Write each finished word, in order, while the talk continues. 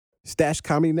Stash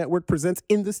Comedy Network presents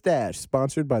In the Stash,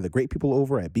 sponsored by the great people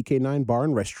over at BK9 Bar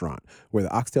and Restaurant, where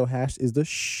the oxtail hash is the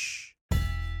shh.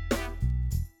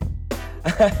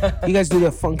 You guys do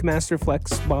the Funk Master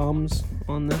Flex bombs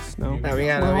on this? No? No, we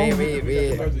can't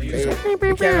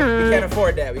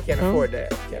afford that. We can't afford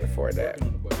that.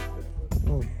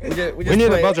 We We need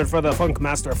play a budget for the Funk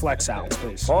Master Flex sounds,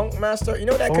 please. Funk Master. You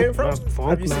know where that came from?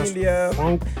 Have you seen the?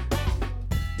 Funk,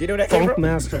 Do you know where that came Funk from?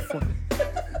 Master Flex.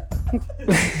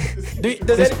 Do you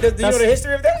know the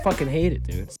history of that? Fucking hate it,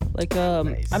 dude. Like, I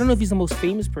don't know if he's the most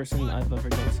famous person I've ever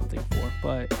done something for,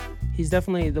 but he's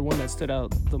definitely the one that stood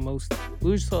out the most.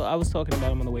 I was talking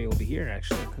about him on the way over here,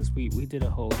 actually, because we did a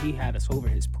whole. He had us over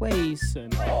his place,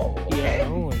 and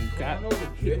and got.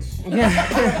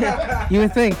 Yeah, you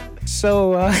would think.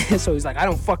 So he's like, I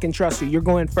don't fucking trust you. You're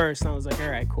going first, and I was like, all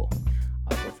right, cool.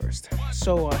 I'll go first.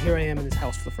 So here I am in his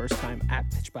house for the first time at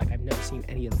pitch black. I've never seen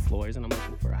any of the floors, and I'm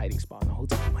looking for a hiding spot in the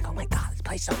hotel. I'm like, oh my god, this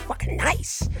place is so fucking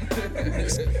nice.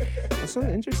 That's so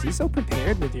interesting. You're so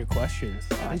prepared with your questions.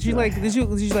 Did you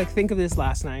think of this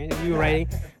last night? You were writing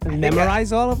and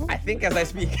memorize all of them? I think as I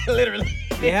speak, literally.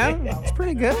 Yeah, it's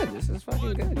pretty good. This is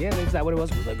fucking good. Yeah, is that what it was?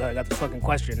 It was like, oh, I got this fucking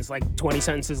question. It's like 20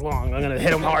 sentences long. I'm gonna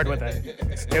hit him hard with it.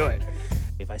 Let's do it.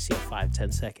 If I see a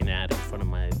 5-10 second ad in front of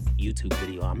my YouTube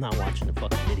video, I'm not watching the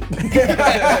fucking video.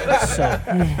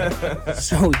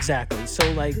 So exactly. So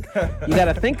like, you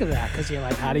gotta think of that because you're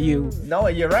like, how do you? No,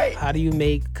 you're right. How do you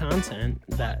make content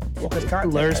that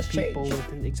content lures has people changed.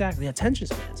 with exactly attention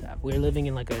spans have? We're living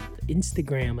in like an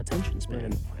Instagram attention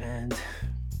span, and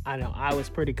I know I was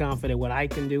pretty confident what I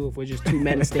can do if we're just two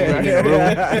men standing in a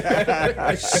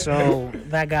room. So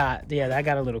that got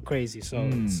a little crazy. So I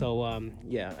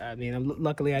mean,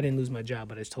 luckily I didn't lose my job,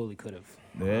 but I totally could have.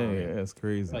 Yeah, that's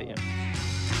crazy. But yeah.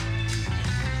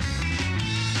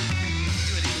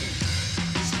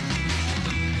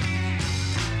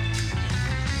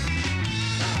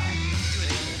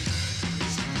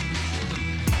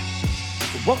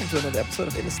 Welcome to another episode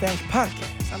of In the Stash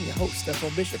Podcast. I'm your host, Stefan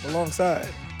Bishop, alongside.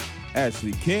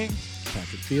 Ashley King.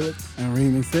 Patrick Felix and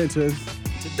Raymond Sanchez.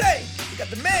 Today, we got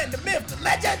the man, the myth, the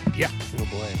legend, Yeah. Oh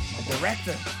boy. the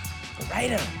director, the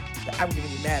writer. I'm giving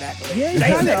you mad accolades. Yeah, you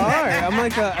kind of are. I'm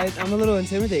like, I'm a little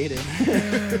intimidated.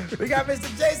 We got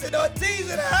Mr. Jason Ortiz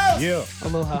in the house. Yeah.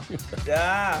 Aloha.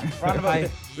 Yeah. Round of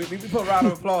applause. We put round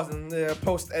of applause in the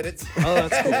post edits. Oh,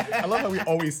 that's cool. I love how we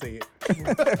always say it.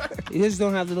 You guys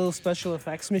don't have the little special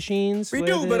effects machines? We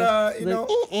where do, they- but you know,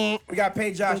 we got to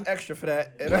pay Josh extra for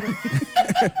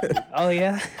that. Oh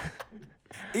yeah.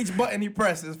 Each button he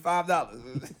presses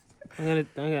 $5. I'm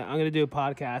gonna do a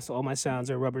podcast. All my sounds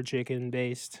are rubber chicken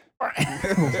based.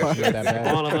 That bad.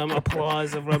 All of them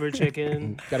applause of rubber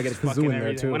chicken. Gotta get a Fucking kazoo in there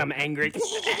everything. too. When I'm angry.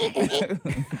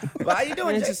 But how you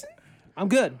doing, It's Jason? I'm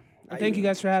good. Thank you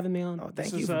guys for having me on. Oh, thank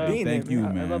This you is, for being Thank here. you,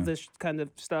 I man. love this kind of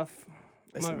stuff.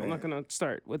 Listen, I'm not gonna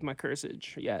start with my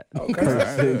cursage yet.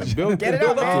 Okay. Build, Get it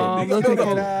build out, up to man. it. look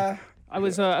Build at it.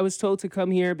 I was told to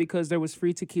come here because there was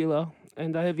free tequila,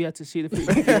 and I have yet to see the free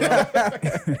tequila.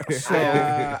 So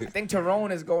I think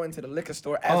Tyrone is going to the liquor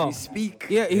store as we speak.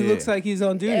 yeah, he Yeah. looks like he's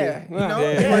on duty. Yeah, you Wow.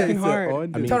 know? He's Yeah. working It's hard.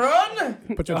 on duty. Tyrone,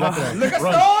 Put your jacket on. liquor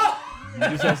store.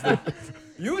 You just have to-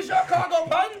 Use your cargo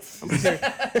pants.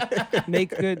 Make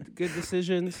good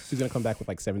decisions. She's gonna come back with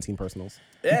like 17 personals.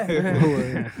 Yeah.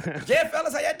 Yeah,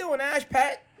 fellas, how y'all doing? Ash,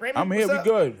 Pat, Raymond, I'm here. what's We up?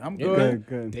 good. I'm good.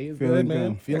 Good. Day is Feeling good, man.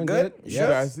 good. Feeling Good? good. You Yeah, sure?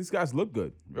 guys, these guys look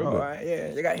good. Real All good. right,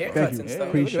 yeah, you got haircuts Yeah, and stuff. look at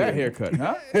Appreciate that it. haircut,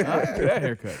 huh? Look at that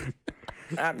haircut.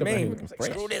 I here mean, looking it's like, fresh.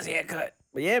 screw this haircut.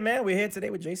 But yeah, man, we're here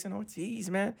today with Jason Ortiz,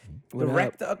 man, What up?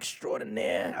 director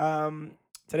extraordinaire.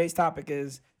 Today's topic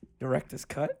is director's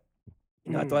cut.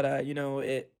 You know, I thought,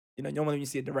 normally when you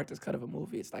see a director's cut of a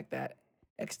movie, it's like that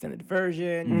extended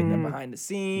version. You get them behind the You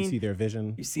scene. see their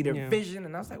vision. You see their Yeah. vision,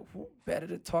 and I was like, who better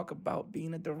to talk about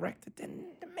being a director than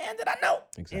the man that I know?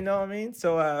 Exactly. You know what I mean?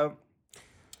 So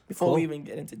before Cool. we even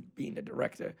get into being a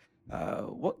director,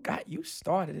 what got you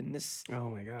started in this? Oh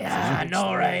my god. Yeah, I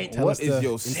know, right? Tell What us is the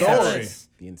your inception. Tell story? us.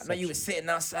 The I know you inception. was sitting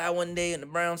outside one day in the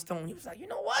brownstone. You was like, you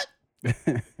know what?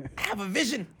 I have a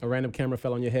vision. A random camera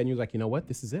fell on your head and you was like, you know what?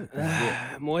 This is it.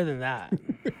 More than that.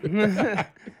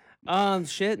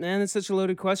 Shit, man, it's such a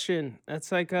loaded question.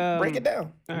 That's like Break it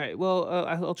down. All right. Well,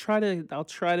 I'll try to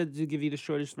give you the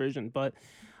shortest version, but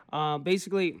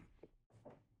basically,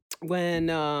 when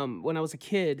I was a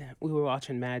kid, we were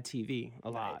watching Mad TV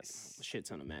a lot. A shit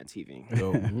ton of Mad TV.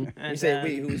 Yo, And, You say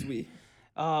we, who's we?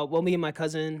 well, me and my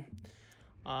cousin,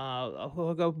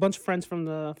 a bunch of friends from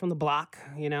the block,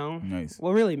 you know. Nice.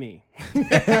 Well, really me.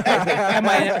 and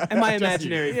my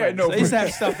imaginary Yeah, friends. no, I used to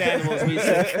have stuffed animals.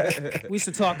 We used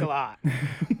to talk a lot.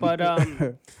 But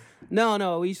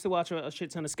No. We used to watch a shit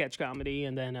ton of sketch comedy,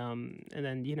 and then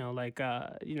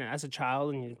as a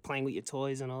child, and you're playing with your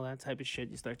toys and all that type of shit,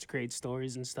 you start to create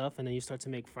stories and stuff, and then you start to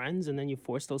make friends, and then you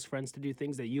force those friends to do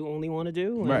things that you only want to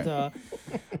do, and Right.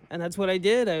 and that's what I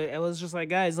did. I was just like,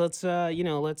 guys, let's a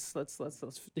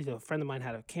friend of mine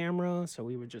had a camera, so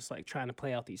we were just like trying to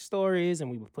play out these stories, and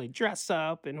we would play dress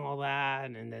up and all that,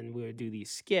 and then we would do these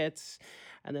skits.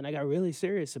 And then I got really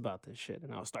serious about this shit,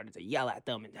 and I started to yell at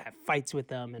them and have fights with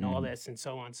them and all this and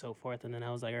so on and so forth. And then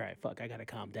I was like, all right, fuck, I gotta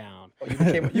calm down. Oh,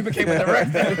 you became a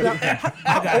director.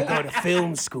 I gotta go to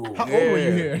film school. How old were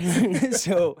you here?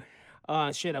 So, I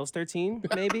was 13,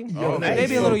 maybe. Oh, nice.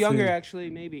 Maybe a little 13. younger, actually,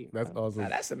 maybe. That's awesome. Nah,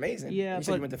 that's amazing. Yeah, you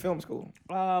said you but- went to film school.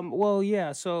 Well,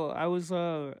 yeah. So I was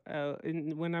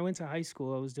when I went to high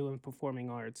school, I was doing performing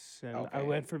arts, and I Okay.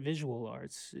 went for visual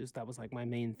arts. That was like my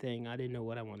main thing. I didn't know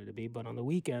what I wanted to be, but on the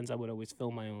weekends, I would always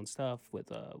film my own stuff with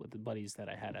the buddies that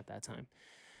I had at that time.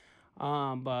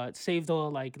 But saved all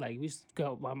like we used to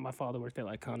go. My father worked at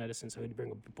like Con Edison, so he'd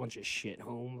bring a bunch of shit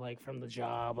home like from the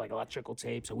job, like electrical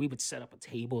tape. So we would set up a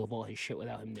table of all his shit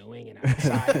without him knowing, and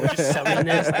outside we're just selling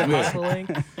this, like hustling.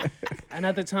 And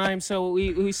at the time, so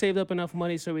we saved up enough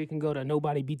money so we can go to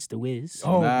Nobody Beats the Wiz.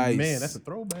 Oh Nice. man, that's a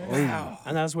throwback. Wow.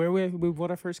 And that's where we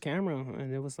bought our first camera,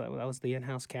 and it was like that was the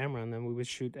in-house camera, and then we would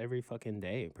shoot every fucking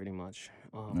day, pretty much.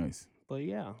 Nice. But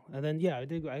yeah, and then I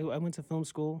did. I went to film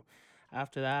school.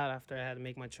 After that, after I had to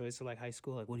make my choice of like high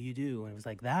school, like what do you do? And it was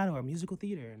like that or musical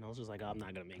theater, and I was just like, oh, I'm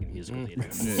not gonna make it musical theater.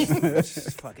 It's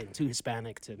just fucking too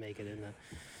Hispanic to make it in the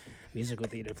musical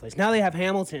theater place. Now they have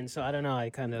Hamilton, so I don't know. I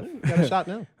kind of Got a shot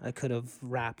now. I could have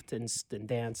rapped and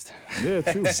danced Yeah, true.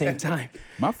 at the same time.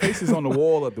 My face is on the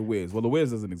wall at the Wiz. Well, the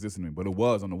Wiz doesn't exist anymore, but it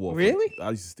was on the wall. Really? I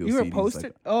used to still You see were these, posted?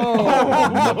 like, Oh,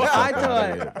 I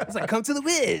thought Yeah. I was like, come to the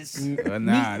Wiz.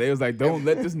 nah, they was like, don't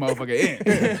let this motherfucker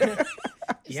in.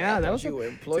 Yeah, that was you were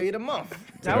employee of the month.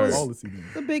 that was All the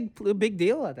CDs. a big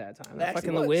deal at that time. It actually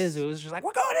Fucking the was. Wiz, it was just like,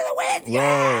 we're going to the Wiz. Whoa,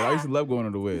 I used to love going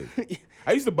to the Wiz.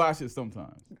 I used to buy shit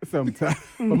sometimes. Sometimes,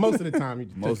 but most of the time, you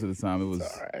just Most of the time, it was All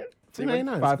right. $2.99. It's a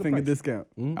good Five-finger price. discount.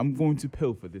 I'm going to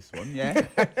pill for this one. Yeah.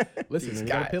 Listen, These man,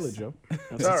 you gotta guys. pill it, Joe.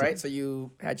 It's all right. So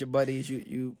you had your buddies.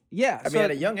 You. Yeah. I mean,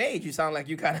 at a young age, you sound like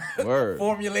you kind of Word.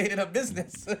 formulated a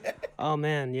business. Oh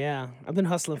man, yeah. I've been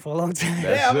hustling for a long time.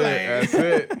 Yeah, I'm That's like-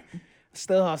 it.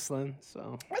 Still hustling.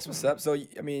 So That's what's up. So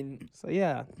I mean,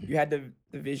 yeah. you had the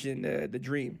vision, the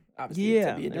dream, obviously,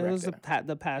 Yeah, to be a it director. was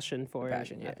the passion for The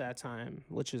passion, it yeah. at that time,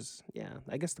 which is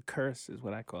I guess the curse is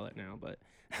what I call it now, but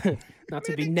not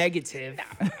to be negative.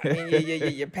 I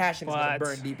mean, your passion is gonna But-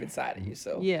 burn deep inside of you.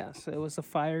 So Yeah, so it was a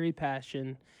fiery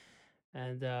passion,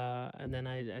 and then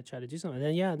I tried to do something.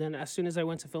 Then as soon as I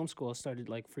went to film school, I started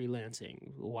like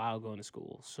freelancing while going to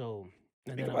school. So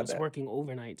and Think then I about was that. working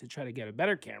overnight to try to get a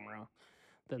better camera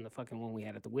than the fucking one we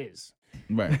had at the Wiz.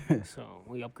 Right. So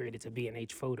we upgraded to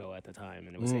B&H Photo at the time,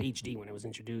 and it was HD when it was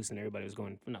introduced, and everybody was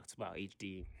going nuts about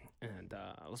HD. And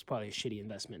it was probably a shitty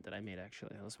investment that I made.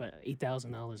 Actually, I spent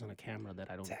 $8,000 on a camera that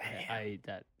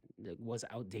that was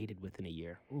outdated within a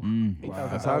year.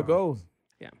 That's how it goes.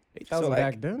 Yeah, So, like,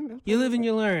 back then. you live and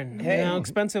you learn. Hey. You know,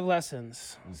 expensive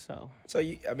lessons. So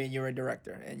I mean, you're a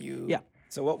director, and you. Yeah.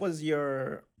 So what was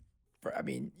your? I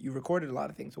mean, you recorded a lot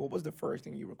of things. So what was the first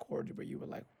thing you recorded where you were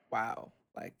like, wow,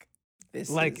 like this?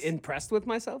 like is, impressed with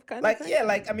myself, kind like of. Thing? yeah,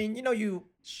 like I mean, you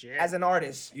Shit. as an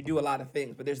artist, you do a lot of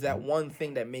things, but there's that one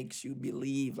thing that makes you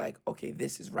believe, like, okay,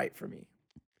 this is right for me.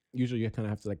 Usually, you kind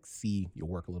of have to like see your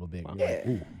work a little bit. and Yeah. you're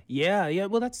like, ooh. Yeah.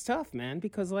 Well, that's tough, man.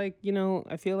 Because like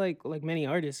I feel like many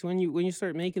artists, when you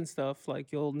start making stuff,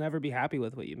 like you'll never be happy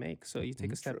with what you make. So you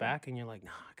take a step back and you're like,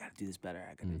 nah, I gotta do this better.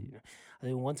 I gotta, I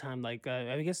think one time, like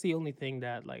I guess the only thing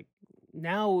that like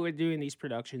now we're doing these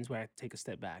productions where I take a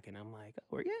step back and I'm like,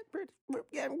 we're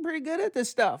getting pretty good at this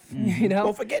stuff, you know.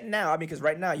 Well, forget now. I mean, because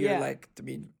right now you're Yeah. like, to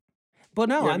me, But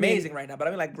no, you're I mean, amazing right now. But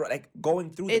I mean, like going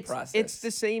through the process. It's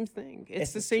the same thing. It's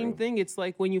This the is same true. thing. It's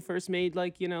like when you first made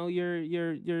like your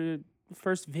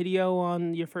first video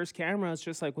on your first camera. It's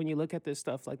just like when you look at this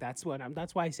stuff, like that's why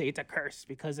I say it's a curse,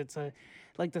 because it's a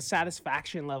like the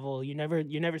satisfaction level. You're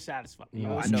never satisfied. You're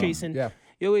I always know. chasing. Yeah.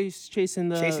 You're always chasing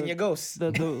the chasing your ghosts.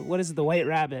 the what is it? The white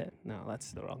rabbit? No,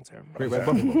 that's the wrong term. Great White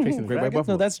Buffalo. Chasing the Great White dragon?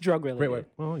 Buffalo. No, that's drug related. Great White.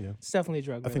 Oh yeah. It's definitely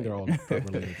drug I think related. they're all drug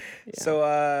related. So,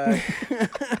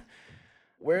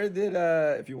 where did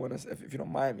if you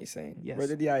don't mind me saying, Yes. where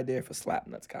did the idea for Slap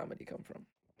Nuts comedy come from?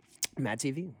 Mad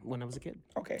TV when I was a kid.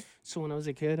 Okay, So when I was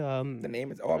a kid, the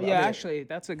name is. Oh, I yeah, mean, actually,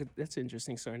 that's an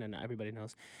interesting story, and not everybody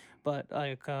knows. But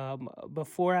like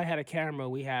before I had a camera,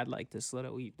 we had like this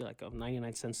little like a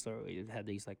 99-cent store. We had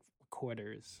these like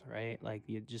recorders, right? Like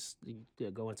you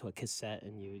go into a cassette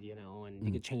and and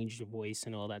you could change your voice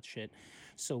and all that shit.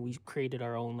 So we created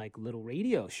our own like little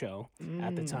radio show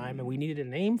at the time, and we needed a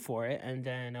name for it. And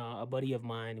then a buddy of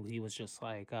mine, he was just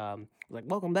like,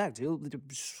 welcome back, dude,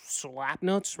 Slap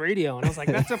Nuts Radio. And I was like,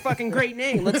 that's a fucking great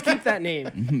name. Let's keep that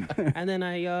name. And then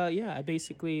I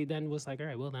basically then was like, all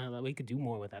right, well, now we could do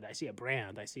more with that. I see a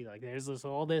brand. I see like there's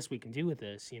all this we can do with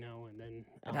this, And then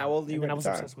And how old are you And then at I was the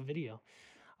time? obsessed with video.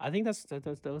 I think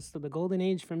that was the golden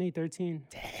age for me, 13.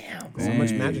 Damn. So much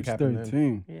Dang. magic happened then.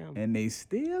 13. Yeah. And they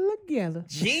still together.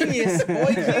 Genius, boy,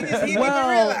 genius. He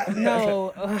Well, didn't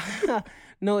realize.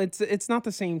 no, it's not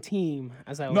the same team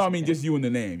as I was. No, I mean thinking. just you and the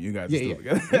name. You guys are still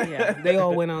together. Yeah, they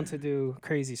all went on to do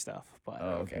crazy stuff, but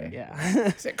okay.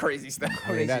 yeah, Said crazy stuff.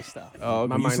 crazy stuff. Oh,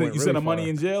 My okay. You mind sent went you sent really him money far.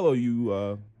 in jail, or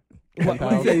you?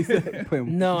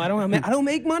 No, I don't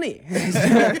make money.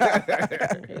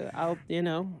 I'll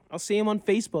see them on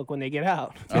Facebook when they get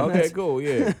out. Okay, cool.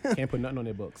 Yeah. Can't put nothing on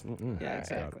their books. Mm-mm. Yeah,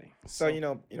 exactly. So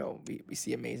we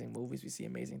see amazing movies, we see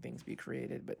amazing things be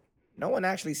created, but no one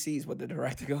actually sees what the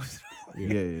director goes through.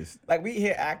 Yes. Like we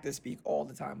hear actors speak all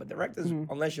the time, but directors,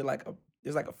 unless you're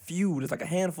there's like a few, there's like a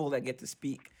handful that get to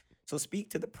speak. So speak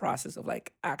to the process of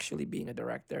like actually being a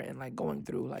director and like going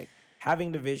through like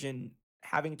having the vision,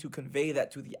 having to convey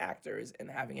that to the actors, and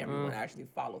having everyone actually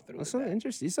follow through. That's with so that.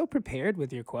 interesting. You're so prepared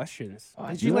with your questions.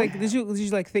 I Did you know. did you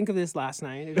think of this last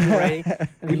night? Did you write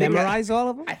and memorize all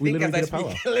of them? I We think as I literally did a speak,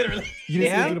 powwow. literally. You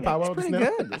didn't see the power It's of pretty this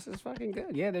now? good. This is fucking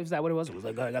good. Yeah, is that what it was? It was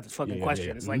like, oh, I got this fucking Yeah, question.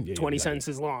 yeah. It's like Yeah, 20 exactly.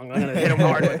 sentences long. I'm gonna hit him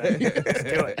hard with it. Let's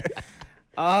do it.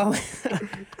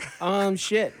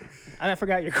 Shit. I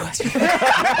forgot your question.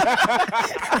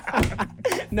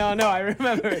 No, I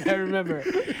remember it.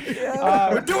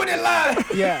 We're doing it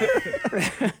live. Yeah.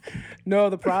 No,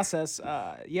 the process.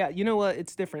 Yeah, you know what?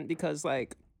 It's different because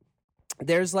like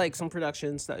there's like some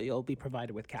productions that you'll be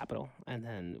provided with capital, and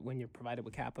then when you're provided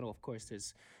with capital, of course,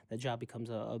 the job becomes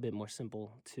a bit more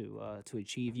simple to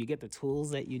achieve. You get the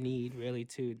tools that you need really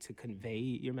to convey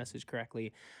your message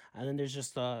correctly, and then there's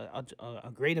just a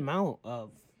great amount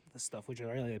of the stuff which are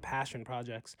really passion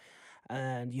projects,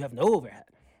 and you have no overhead.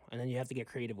 And then you have to get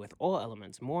creative with all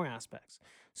elements, more aspects.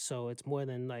 So it's more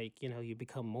than like, you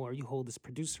become more, you hold this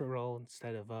producer role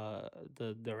instead of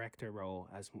the director role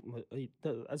as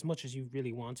much as you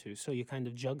really want to. So you're kind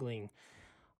of juggling.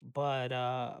 But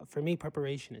for me,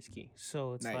 preparation is key.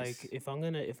 So it's Nice. like if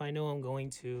I know I'm going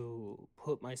to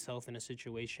put myself in a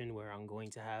situation where I'm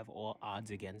going to have all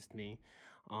odds against me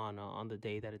on the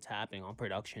day that it's happening, on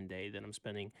production day, then I'm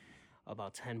spending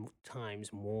about 10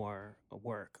 times more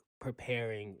work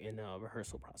preparing in a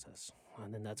rehearsal process.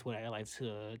 And then that's what I like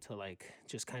to like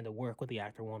just kind of work with the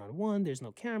actor one-on-one. There's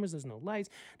no cameras, there's no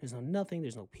lights, there's no nothing,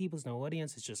 there's no people, there's no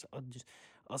audience. It's just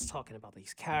us talking about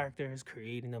these characters,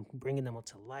 creating them, bringing them up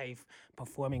to life,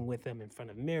 performing with them in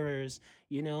front of mirrors.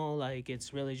 Like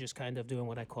it's really just kind of doing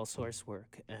what I call source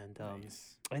work. And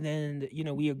and then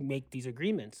we make these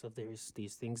agreements of there's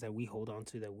these things that we hold on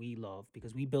to that we love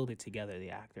because we build it together, the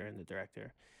actor and the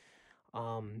director.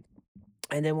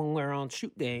 And then when we're on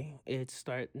shoot day,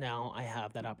 now I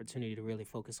have that opportunity to really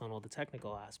focus on all the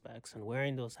technical aspects and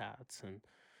wearing those hats and,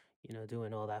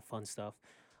 doing all that fun stuff,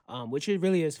 which it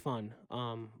really is fun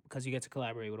because you get to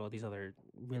collaborate with all these other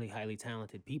really highly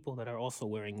talented people that are also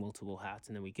wearing multiple hats.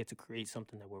 And then we get to create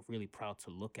something that we're really proud to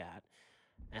look at.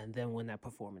 And then when that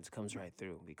performance comes right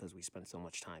through, because we spend so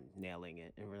much time nailing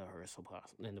it in the rehearsal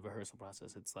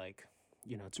process, it's like,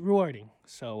 it's rewarding.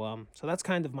 So that's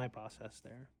kind of my process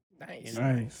there. Nice.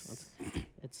 Nice.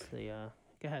 It's the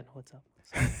go ahead. What's up?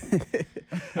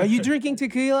 Are you drinking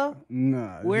tequila?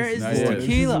 Nah. Where is this water.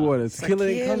 tequila? This is water. Tequila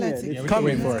ain't come yet. Tequila. It's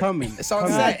coming. for It's it. coming. It's on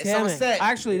Coming. set. It's Damn on it. set.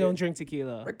 I actually don't drink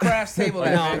tequila. The craft table.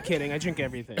 No, I'm kidding. I drink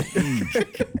everything.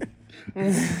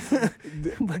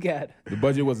 But go ahead. The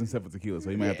budget wasn't set for tequila, so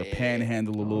he might have to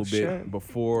panhandle a little bit shit.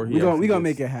 before he. We gonna actually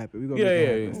make gets- it happen. We gonna Yeah, make yeah,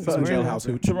 it yeah. happen. Some Something jailhouse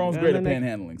hooch. Tyrone's No, great no, at no.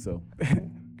 panhandling, so.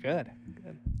 Good.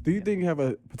 Do you think you have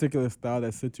a particular style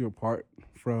that sets you apart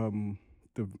from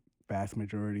the vast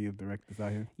majority of directors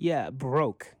out here? Yeah,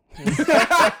 broke.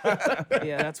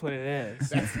 Yeah, that's what it is.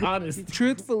 That's honest.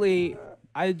 Truthfully,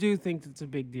 I do think it's a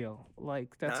big deal.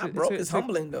 Like that's Broke it's is a-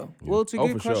 humbling though. Well, it's a Oh,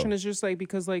 good for sure. question. It's just like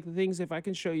because like the things, if I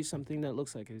can show you something that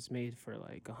looks like it's made for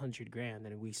like $100,000,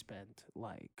 and we spent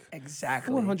like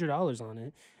Exactly. $400 on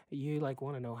it, you like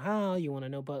want to know how, you want to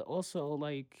know, but also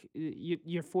like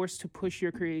you're forced to push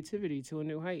your creativity to a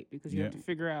new height because you have Yeah. to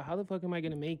figure out how the fuck am I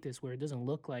gonna make this where it doesn't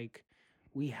look like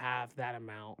we have that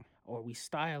amount or we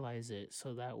stylize it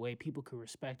so that way people could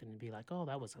respect it and be like, oh,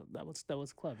 that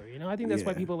was clever. You know, I think that's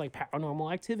why people like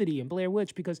Paranormal Activity and Blair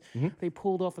Witch, because they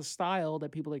pulled off a style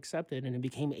that people accepted and it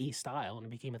became a style and it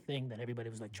became a thing that everybody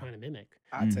was like trying to mimic.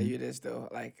 I'll tell you this though,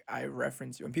 like I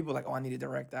reference you, and people are like, oh, I need a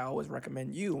director. I always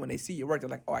recommend you. When they see your work, they're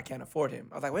like, oh, I can't afford him.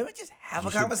 I was like, wait, just have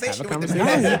a conversation with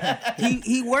him.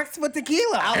 he works with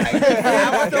tequila.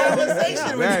 Have a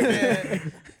conversation with him,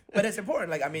 man. But it's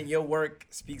important. Like, I mean, your work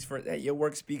speaks to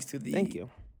the Thank you.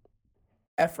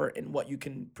 effort in what you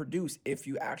can produce if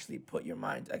you actually put your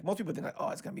mind. Like most people think like,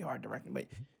 oh, it's gonna be hard directing, but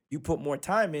you put more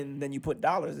time in than you put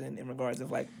dollars in regards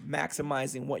of like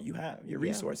maximizing what you have, your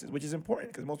resources, which is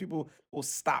important because most people will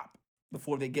stop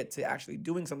before they get to actually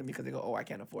doing something because they go, oh, I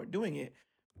can't afford doing it,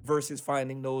 versus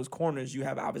finding those corners you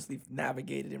have obviously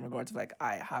navigated in regards to like,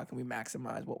 how can we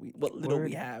maximize what little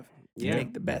we have to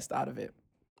make the best out of it.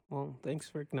 Well, thanks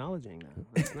for acknowledging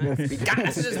that. That's nice.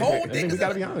 This is this whole thing. We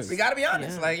gotta be honest. We gotta be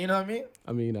honest. Yeah. Like, you know what I mean?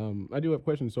 I mean, I do have a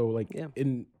question. So, like, Yeah.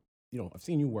 I've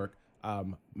seen you work. I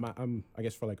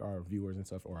guess for like our viewers and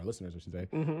stuff, or our listeners, I should say,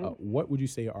 what would you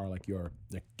say are like your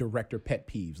like director pet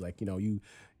peeves? Like, I know you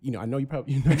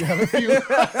probably, you have a few.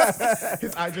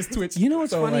 His eye just twitched. You know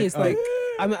what's So, funny is like,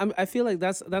 I feel like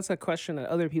that's a question that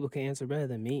other people can answer better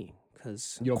than me.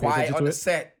 Because you don't pay Quiet attention on to the it?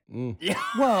 set. Yeah.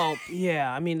 well,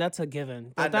 yeah, I mean that's a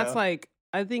given. But that's know. like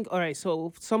I think all right.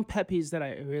 So some pet peeves that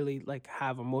I really like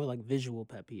have are more like visual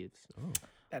pet peeves.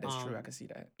 That is true. I can see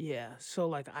that. Yeah. So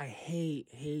like I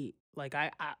hate like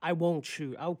I won't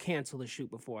shoot. I'll cancel the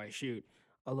shoot before I shoot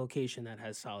a location that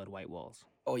has solid white walls.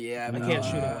 Oh yeah, I can't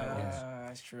shoot at white walls.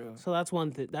 That's true. So that's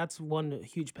one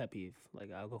huge pet peeve.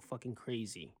 Like I'll go fucking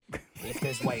crazy if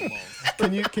there's white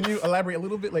walls. Can you elaborate a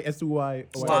little bit like as to why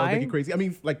I make it crazy? I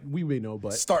mean, like we may know,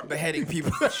 but Start beheading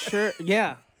people. Sure.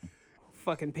 Yeah.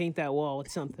 Fucking paint that wall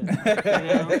with something. You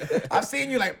know? I've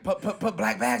seen you like put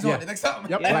black bags on it, like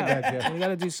something. Yep. Black bags, yeah. We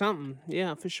gotta do something.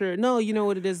 Yeah, for sure. No, you know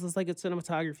what it is? It's like a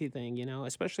cinematography thing,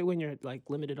 especially when you're like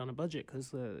limited on a budget, because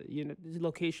the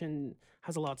location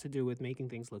has a lot to do with making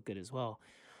things look good as well.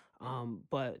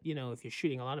 But if you're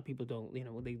shooting, a lot of people don't.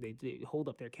 They hold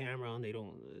up their camera and they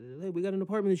don't. Hey, we got an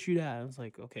apartment to shoot at. It's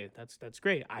like, okay, that's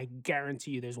great. I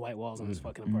guarantee you, there's white walls on this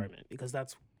fucking apartment because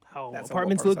that's how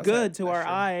apartments look good to our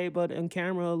eye, but on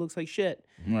camera it looks like shit.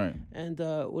 Right. And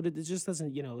it just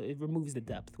doesn't, it removes the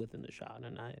depth within the shot,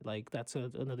 and I like that's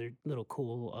another little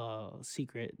cool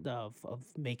secret of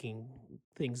making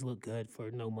things look good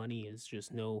for no money is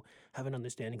just have an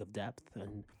understanding of depth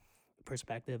and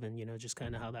perspective, and just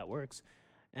kind of how that works.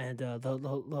 And the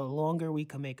longer we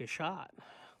can make a shot,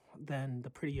 then the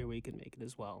prettier we can make it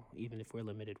as well, even if we're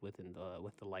limited with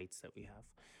the lights that we have.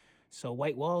 So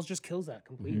white walls just kills that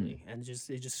completely, and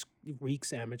it just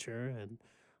reeks amateur, and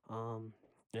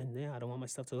yeah, I don't want my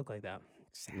stuff to look like that.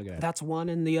 Look at that. That's one,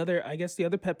 and the other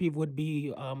pet peeve would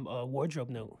be a wardrobe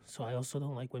note. So I also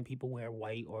don't like when people wear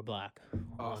white or black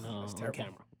on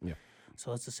camera. Yeah.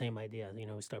 So it's the same idea.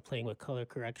 We start playing with color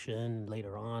correction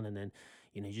later on, and then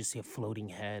you just see a floating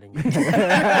head, and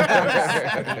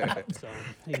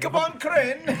Come on,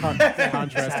 Corinne.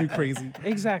 Contrast too crazy.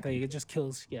 Exactly. It just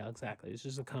kills. Yeah, exactly. It's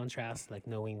just a contrast, like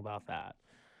knowing about that.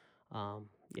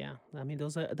 Yeah. I mean,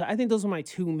 I think those are my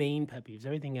two main pet peeves.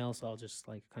 Everything else, I'll just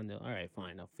like kind of, all right,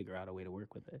 fine. I'll figure out a way to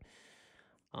work with it.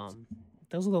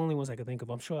 Those are the only ones I could think of.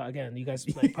 I'm sure, again, you guys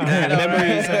like probably have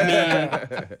memories of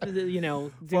me,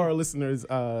 For our listeners,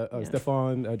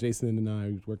 Stefan, Jason, and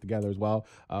I work together as well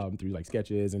through like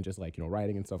sketches and just like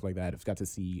writing and stuff like that. I've got to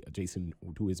see Jason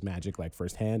do his magic like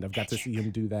firsthand. I've got to see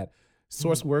him do that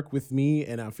source work with me,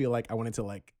 and I feel like I wanted to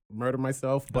like murder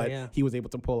myself, but he was able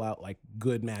to pull out like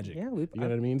good magic. Yeah, you know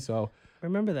what I mean. So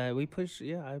remember that we pushed.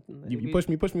 Yeah, you pushed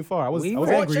me far. I was angry,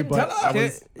 Fortune but teller.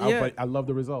 but I love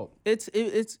the result. It's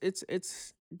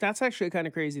that's actually kind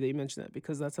of crazy that you mentioned that,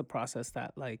 because that's a process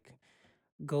that like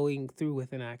going through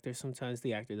with an actor. Sometimes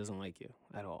the actor doesn't like you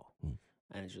at all.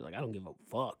 And it's just like, I don't give a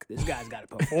fuck. This guy's got to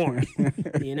perform,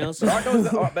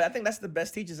 So, but I think that's the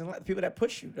best teachers in life, the people that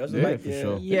push you. Those are like, for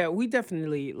sure. Yeah, we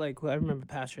definitely I remember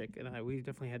Patrick and we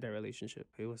definitely had that relationship.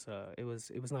 It was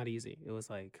not easy. It was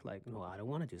like no, I don't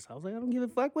want to do this. I was like, I don't give a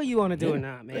fuck what you want to do or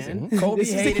not, man. Kobe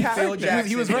hated Phil Jackson.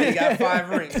 He was right. He got 5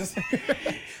 rings.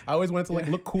 I always wanted to like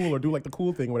look cool or do like the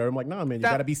cool thing or whatever. I'm like, nah, man, you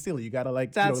gotta be silly. You gotta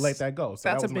like let that go. So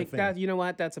that's that was a big. my thing. You know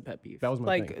what? That's a pet peeve. That was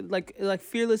my thing. Like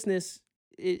fearlessness.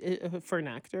 For an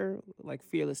actor, like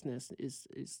fearlessness is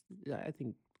I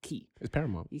think key. It's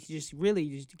paramount. You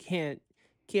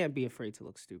can't be afraid to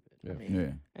look stupid.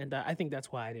 Yeah. And I think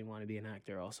that's why I didn't want to be an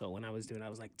actor. Also, when I was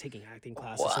like taking acting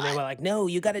classes, and they were like, "No,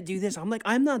 you got to do this." I'm like,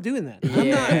 "I'm not doing that. I'm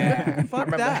not.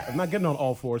 Fuck that. I'm not getting on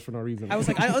all fours for no reason. I was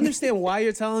like, I understand why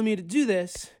you're telling me to do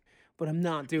this, but I'm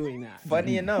not doing that.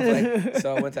 Funny enough, like,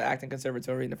 so I went to acting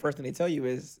conservatory, and the first thing they tell you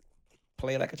is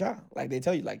play like a child. Like they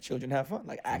tell you, like children have fun.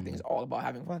 Like acting is all about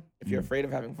having fun. If you're afraid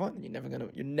of having fun, you're never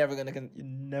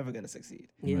gonna succeed.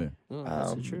 Yeah, no,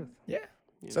 that's the truth. Yeah.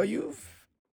 So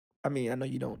I know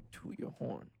you don't toot your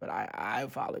horn, but I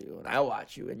follow you and I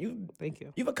watch you, and Thank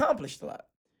you. you've accomplished a lot.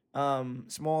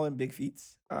 Small and big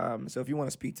feats. So if you want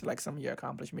to speak to like some of your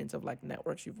accomplishments of like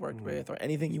networks you've worked with, or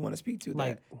anything you want to speak to,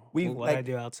 Like we've what I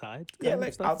do outside. yeah, kind of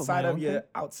like stuff of my own thing.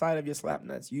 outside of your slap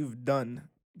nuts, you've done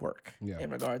work Yeah.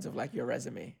 in regards of like your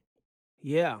resume.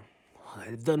 Yeah,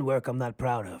 I've done work I'm not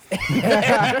proud of.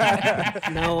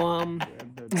 No,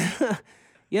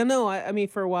 yeah, no. I mean,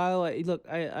 for a while,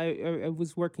 I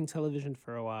was working television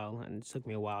for a while, and it took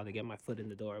me a while to get my foot in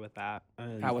the door with that.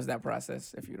 And How was that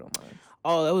process, if you don't mind?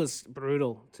 Oh, that was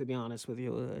brutal, to be honest with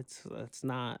you. It's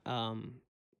not.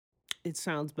 It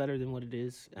sounds better than what it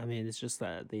is. I mean, it's just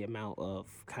that the amount of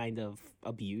kind of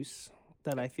abuse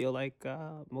that I feel like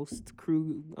most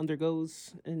crew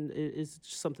undergoes, and it's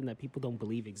just something that people don't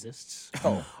believe exists.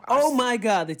 Oh my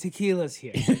God, the tequila's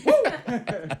here.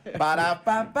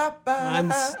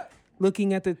 I'm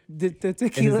looking at the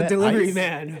tequila that delivery ice?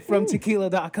 man from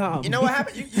tequila.com. You know what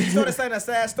happened? You started saying a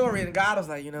sad story, and God was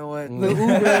like, you know what?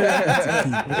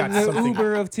 the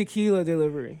Uber of tequila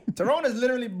delivery. Tyrone is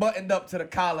literally buttoned up to the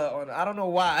collar on. I don't know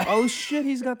why. Oh shit,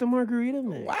 he's got the margarita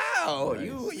man. Wow,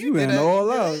 you You did went it.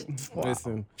 all out.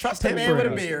 Listen, Trust a man with a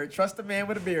Pampering us. beard. Trust a man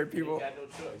with a beard, people.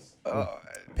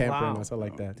 pampering Wow. us. I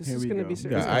like that. This Here is we gonna go. be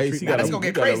serious. Yeah, ice. Now, let's go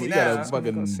get crazy now.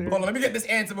 Fucking, Hold on, let me get this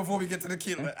answer before we get to the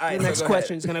tequila. All right, The next so go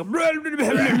question is ahead.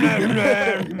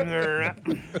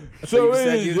 so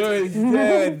said you-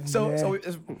 dead. So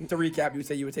to recap, you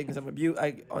said you were taking some abuse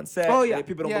like on set. Oh yeah, and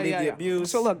people don't yeah, believe yeah, the yeah.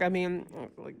 abuse. So look, I mean,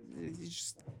 like it's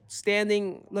just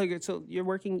standing, like so you're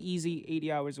working easy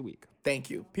 80 hours a week. Thank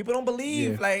you. People don't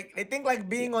believe. Yeah. Like they think like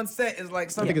being on set is like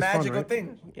some think it's fun, magical right?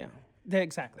 thing. Yeah,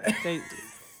 exactly.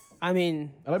 I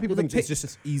mean, A lot of people the think it's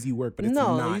just easy work, but it's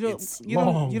no, not. you don't. It's You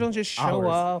long don't. You don't just show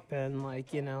hours. up and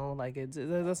like like it's.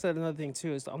 That's another thing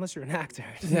too. Is unless you're an actor.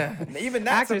 Yeah, even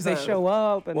that Actors they sometimes. show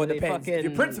up and Well, it they depends. fucking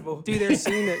Your principal. do their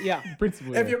scene. Yeah.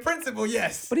 Principle. If yeah. you're principal,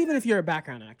 yes. But even if you're a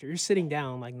background actor, you're sitting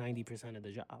down like 90% of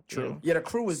the job. you know? Yeah, the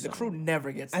crew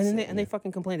never gets. And then to sit. they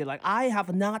fucking complain. They're like, I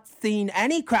have not seen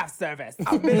any craft service.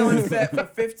 I've been on set for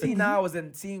 15 hours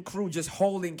and seen crew just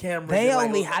holding cameras. They and, like,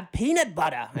 only had peanut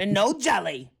butter and no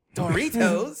jelly.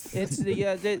 Doritos. It's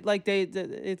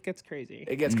it gets crazy.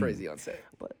 It gets crazy on set.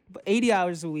 But 80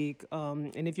 hours a week,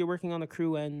 and if you're working on the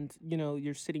crew end,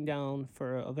 you're sitting down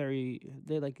for a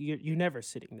you're never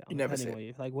sitting down. You never depending sit.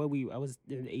 on you. Like I was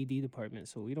in the AD department,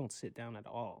 so we don't sit down at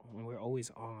all, and we're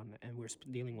always on, and we're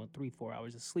dealing with 3-4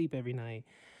 hours of sleep every night.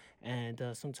 And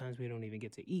sometimes we don't even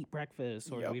get to eat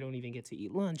breakfast, or Yep. we don't even get to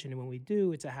eat lunch. And when we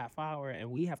do, it's a half hour,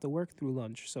 and we have to work through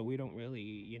lunch. So we don't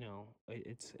really,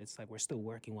 it's like we're still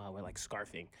working while we're like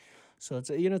scarfing. So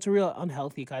it's it's a real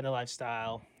unhealthy kind of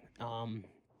lifestyle.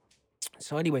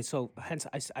 So anyway, hence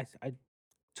I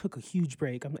took a huge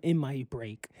break. I'm in my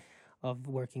break of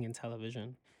working in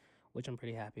television, which I'm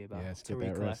pretty happy about. Yes, to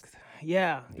get that rest. recollect.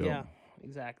 Yeah, Dope. yeah,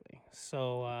 exactly.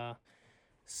 So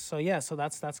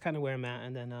that's kind of where I'm at,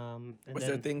 and then Was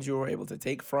there things you were able to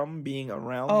take from being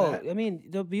around oh, that? I mean,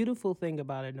 the beautiful thing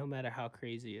about it, no matter how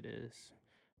crazy it is,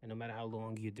 and no matter how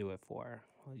long you do it for,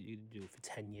 you do it for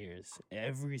 10 years,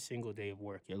 every single day of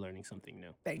work, you're learning something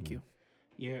new. Thank you.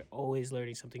 You're always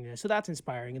learning something new. So that's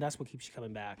inspiring, and that's what keeps you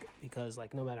coming back, because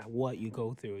like no matter what you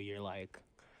go through, you're like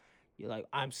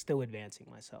I'm still advancing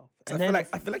myself. I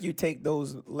feel like you take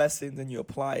those lessons and you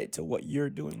apply it to what you're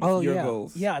doing with your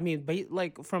goals. Yeah, I mean,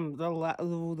 like from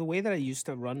the way that I used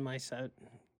to run my set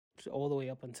all the way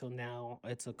up until now,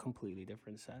 it's a completely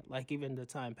different set. Like even the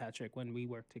time, Patrick, when we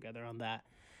worked together on that,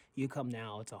 you come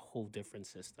now, it's a whole different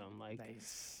system. Like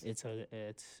Nice. I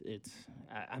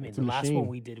mean, It's the a last machine. one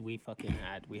we did, we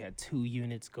had 2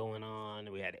 units going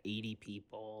on, we had 80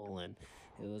 people, and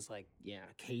it was like,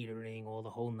 catering, all the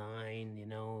whole nine,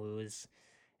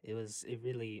 it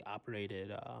really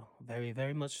operated very,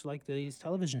 very much like these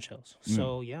television shows.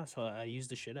 So so I use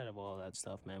the shit out of all that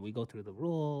stuff, man. We go through the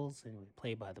rules and we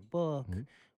play by the book.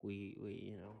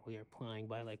 We are applying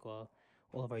by like all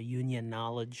of our union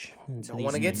knowledge. Don't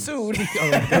want to get sued.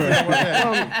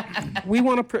 We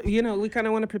want to, we kind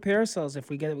of want to prepare ourselves if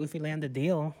we land a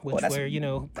deal, which Well, that's- we're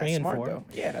That's praying smart, for. though.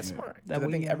 Yeah, that's smart. 'Cause That I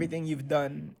think we- everything you've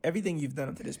done up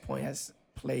to this point has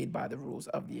played by the rules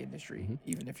of the industry,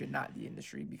 even if you're not the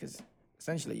industry, because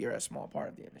essentially you're a small part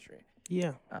of the industry.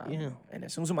 Yeah, And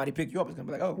as soon as somebody pick you up, it's gonna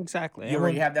be like, oh, exactly. you And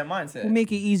already we'll- have that mindset. We'll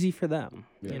make it easy for them,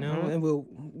 and we'll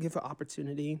give an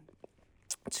opportunity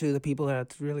to the people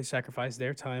that really sacrifice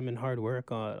their time and hard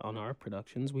work on our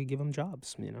productions, we give them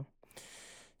jobs.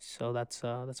 So that's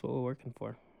what we're working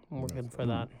for. I'm working for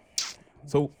that.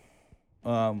 So,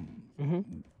 Mm-hmm.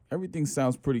 everything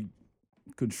sounds pretty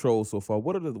controlled so far.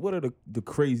 What are the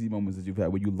crazy moments that you've had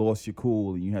where you lost your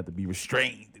cool and you had to be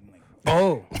restrained? And like,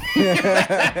 Oh.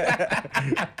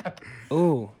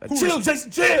 Oh. chill,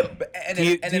 Jason, chill. And Do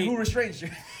you- then, do you- who restrains you?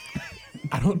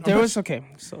 There was okay.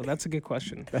 So that's a good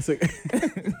question. That's a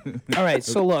All right.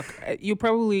 So look, you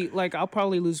probably I'll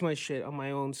probably lose my shit on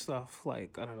my own stuff.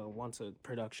 Like I don't know, once a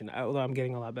production. Although I'm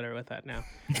getting a lot better with that now.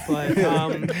 But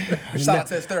Shout out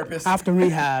to his therapist. after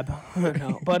rehab,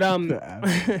 no. But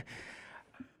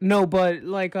no. But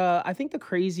I think the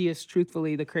craziest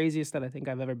that I think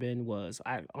I've ever been was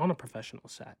on a professional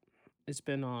set. It's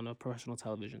been on a professional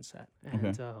television set,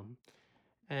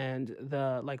 and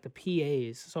the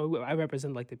PAs. So I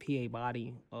represent the PA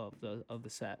body of the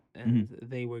set, and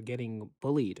they were getting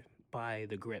bullied by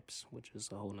the grips, which is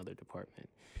a whole nother department.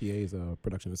 PA is a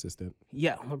production assistant.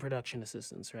 Yeah, we're production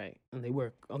assistants, right? And they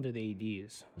work under the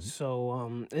ADs. So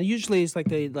and usually it's what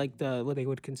they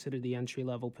would consider the entry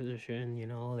level position.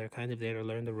 They're kind of there to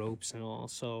learn the ropes and all.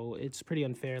 So it's pretty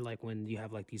unfair, when you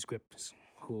have these grips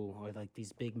who are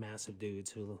these big massive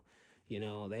dudes who.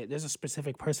 There's a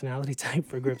specific personality type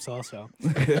for grips also.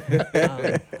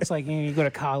 It's you go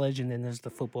to college and then there's the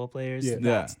football players. Yeah.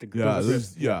 That's the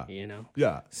grips. Yeah.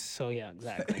 Yeah. So yeah,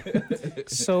 exactly.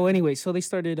 So anyway, so they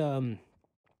started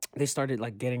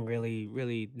getting really,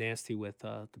 really nasty with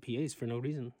the PAs for no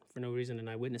reason, and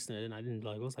I witnessed it, and I didn't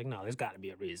I was like, no, there's got to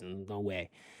be a reason, no way.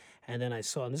 And then I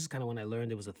saw, and this is kind of when I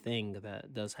learned it was a thing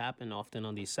that does happen often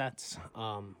on these sets,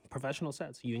 professional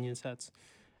sets, union sets.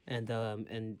 And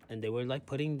they were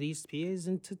putting these PAs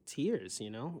into tears,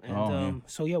 And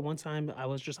so yeah, one time I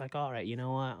was just like, all right, you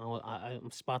know what? I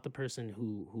spot the person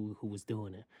who was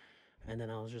doing it, and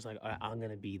then I was just like, all right, I'm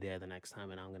gonna be there the next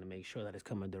time, and I'm gonna make sure that it's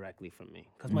coming directly from me,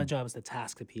 because my job is to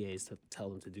task the PAs to tell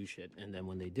them to do shit, and then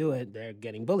when they do it, they're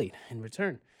getting bullied in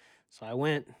return. So I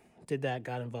went, did that,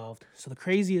 got involved. So the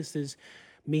craziest is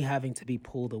me having to be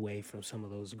pulled away from some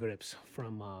of those grips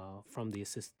from the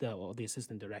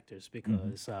assistant directors,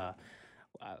 because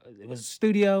it was a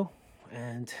studio,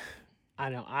 and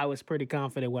I was pretty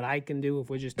confident what I can do if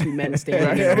we're just two men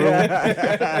standing in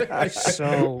a room.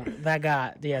 So that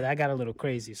got a little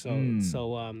crazy. So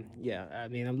I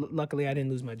mean, luckily I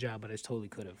didn't lose my job, but I totally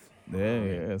could have.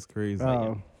 Yeah, that's crazy.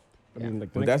 I mean,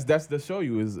 But that's the show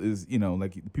you is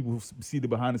people who see the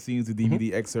behind the scenes, the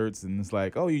DVD excerpts, and it's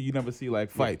you never see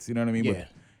fights, you know what I mean? Yeah. But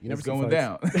You never it's see going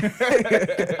fights.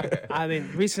 down. I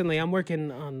mean, recently I'm working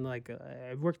on I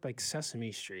worked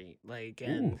Sesame Street,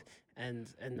 and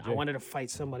I wanted to fight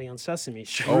somebody on Sesame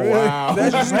Street. Oh wow!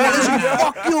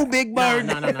 Fuck you, Big Bird.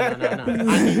 No.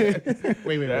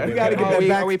 Wait. We gotta get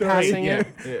that Are we backstory. passing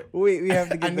it? We have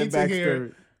to I get that need to hear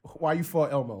backstory. why you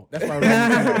fought Elmo. That's why so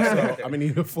I'm gonna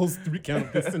need a full recount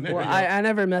of this scenario. Well, I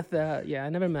never met I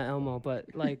never met Elmo, but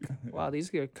wow,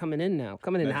 these are coming in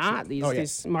hot. These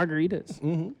margaritas.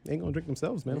 They ain't gonna drink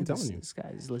themselves, man. I'm telling you. This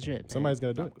guy is legit. Somebody's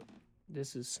gotta do it.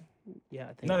 This is,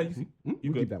 I think. No, you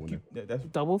You good. keep that one there. Yeah, that's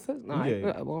Double fist? No,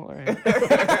 Yeah. well, all right.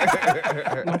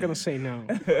 I'm not gonna say no.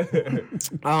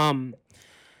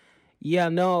 Yeah,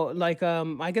 no,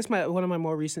 I guess one of my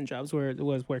more recent jobs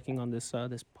was working on this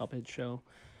puppet show,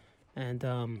 and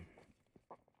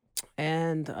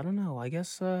I don't know. I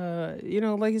guess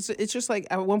it's just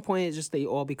at one point it's just they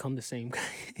all become the same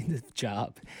kind of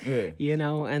job, and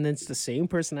then it's the same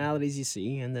personalities you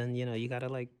see, and then you gotta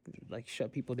like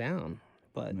shut people down.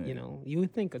 But you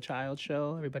would think a child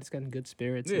show, everybody's got good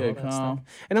spirits and all that stuff.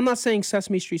 And I'm not saying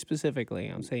Sesame Street specifically.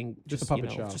 I'm saying just a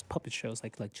puppet show. just puppet shows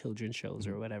like children's shows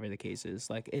or whatever the case is.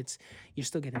 You're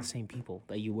still getting the same people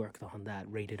that you worked on that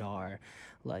rated R,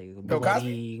 Bill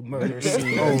bloody murder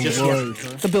scene.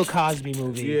 The Bill Cosby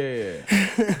movie.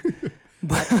 yeah.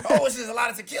 Oh, this is a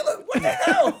lot of tequila. What the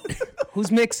hell?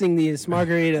 Who's mixing these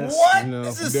margaritas? What? No,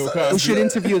 This is Bill so, Cosby. We should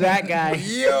interview that guy.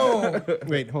 yo.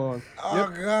 Wait, hold on.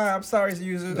 Oh god, I'm sorry to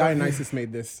use it. Dionysus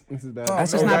made this. This is bad.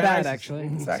 That's just Oh, not Dionysus. bad, actually.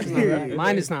 It's It's actually not not bad. bad.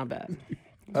 Mine is not bad.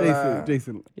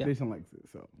 Jason Yeah. likes it.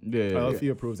 So Yeah. If he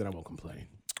approves, then I won't complain.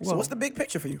 So what's the big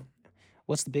picture for you?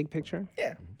 What's the big picture?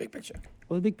 Yeah, big picture.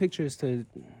 Well, the big picture is to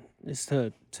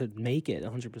make it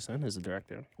 100% as a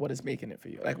director. What is making it for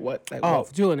you? Like what? Like Oh,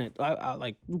 what? doing it. I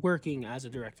like working as a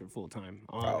director full time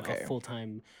on Okay. a full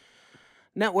time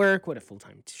network with a full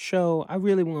time show. I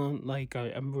really want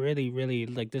I'm really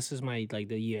this is my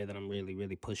the year that I'm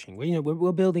really pushing.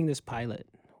 We're building this pilot,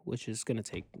 which is gonna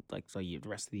take the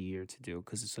rest of the year to do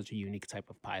because it's such a unique type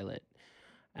of pilot.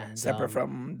 And Separate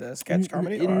from the sketch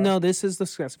comedy? or- No, this is the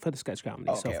sketch for the sketch comedy.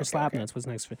 Oh, so okay, for okay, okay. Slapnuts, what's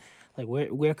next? Like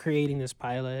we're creating this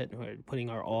pilot, we're putting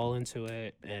our all into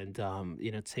it, and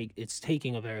it's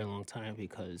taking a very long time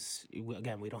because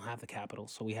again we don't have the capital,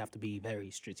 so we have to be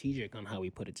very strategic on how we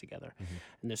put it together.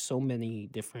 And there's so many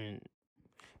different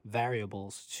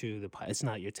variables to the pilot. It's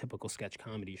not your typical sketch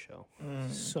comedy show.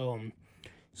 So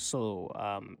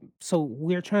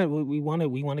we're trying. We want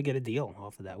to get a deal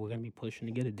off of that. We're gonna be pushing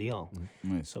to get a deal.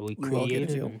 Nice. So we You will get a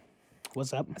created. deal.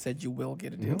 What's up? I said you will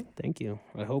get a deal. Thank you.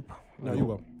 I hope. No, you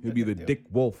will. He'll be the Dick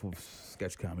Wolf of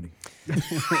sketch comedy.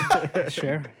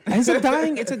 Sure. It's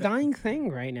a dying thing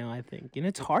right now, I think. And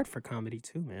it's hard for comedy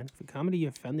too, man. For comedy, you're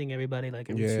offending everybody like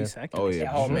every Yeah. 2 seconds. Oh, yeah.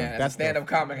 Yeah, oh man, that's a stand-up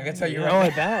comic. I can tell you Oh,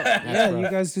 right I bet. Yeah, you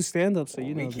guys do stand up, so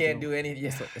you know. we the can't deal. do any.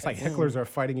 Yeah. It's like hecklers are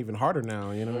fighting even harder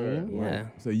now. You know what I mean? Yeah,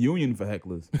 It's a union for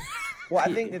hecklers. Well,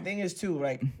 I think the thing is too,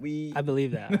 like we. I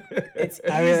believe that. It's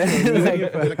I mean,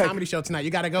 like, The comedy show tonight.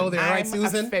 You got to go there, right,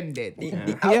 Susan? offended. The,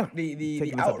 Yeah. the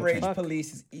Taking us up the outrage track.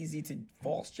 police is easy to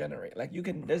false generate. Like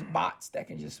there's bots that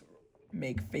can just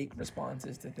make fake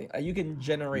responses to things. Like you can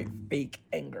generate fake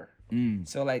anger.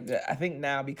 So like I think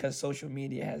now because social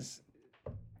media has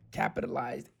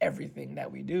capitalized everything that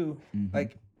we do,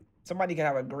 like somebody can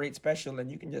have a great special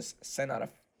and you can just send out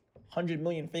 100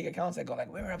 million fake accounts that go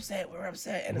like we're upset,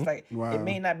 and it's like Wow. it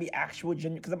may not be actual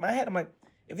genuine. Because in my head I'm like,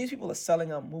 if these people are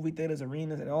selling out movie theaters,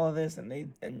 arenas, and all of this,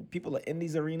 and people are in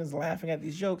these arenas laughing at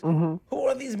these jokes, who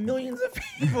are these millions of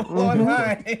people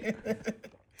online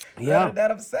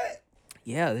that upset?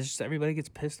 yeah, there's just everybody gets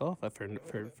pissed off for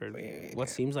what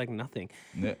seems like nothing.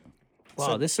 Yeah.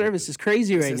 Wow, this service is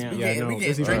crazy right now. We Yeah, get, no, we this get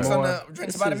is drinks even on more. the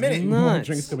drinks This about a is minute. nuts.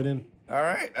 Drinks coming in. All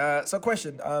right. So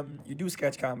question. You do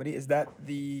sketch comedy. Is that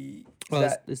the? Well,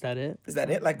 Is is that it? that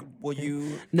it? Like, will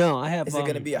you? No, I have. Is it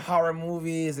gonna be a horror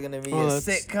movie? Is it gonna be a it's-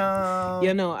 sitcom?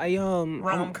 Yeah, no,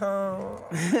 Rom com.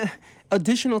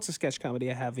 additional to sketch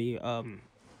comedy, I have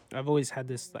I've always had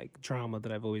this like drama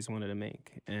that I've always wanted to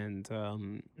make, and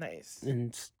Nice.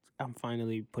 I'm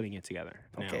finally putting it together.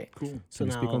 Now. Okay. Cool. So Can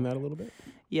you speak now- on that a little bit?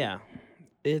 Yeah,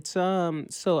 it's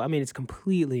so I mean it's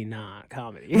completely not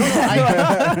comedy.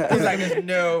 It's like there's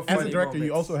no. As a funny director, you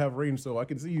moments. also have range, so I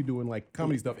can see you doing like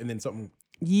comedy stuff and then something.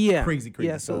 Yeah, Crazy.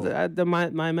 Yeah, so So-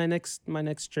 my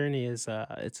next journey is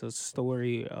it's a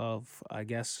story of I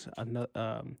guess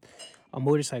a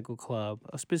motorcycle club,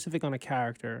 specific on a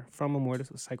character from a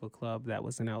motorcycle club that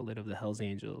was an outlet of the Hells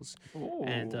Angels,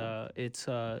 and it's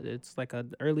like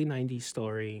an early '90s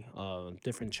story,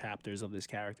 different chapters of this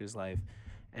character's life,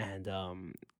 and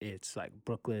it's like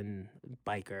Brooklyn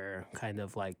biker kind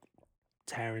of like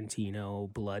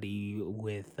Tarantino bloody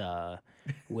with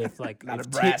like Lot if,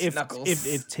 of brass if, knuckles.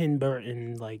 if Tim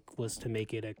Burton like was to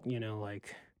make it a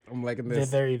like I'm liking they're this.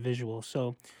 very visual.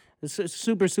 So it's a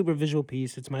super visual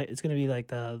piece. It's gonna be like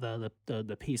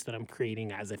the piece that I'm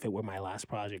creating as if it were my last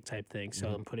project type thing. So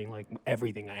I'm putting like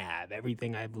everything I have,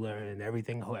 everything I've learned, any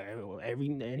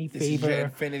This is your favor.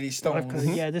 Infinity Because, Stones.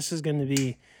 yeah, this is gonna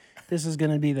be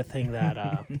the thing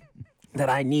that that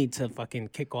I need to fucking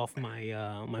kick off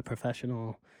my my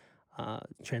professional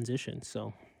transition.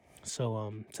 So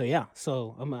yeah.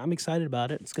 So I'm excited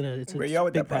about it. It's Where a you at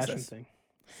with big that passion process? thing.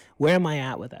 Where am I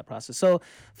at with that process? So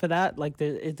for that, like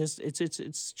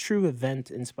it's true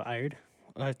event inspired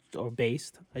or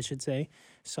based, I should say.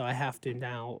 So I have to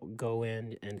now go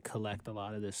in and collect a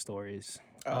lot of the stories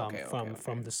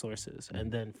from the sources and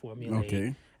then formulate.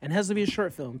 Okay. And it has to be a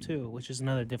short film too, which is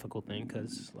another difficult thing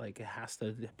because like it has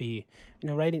to be,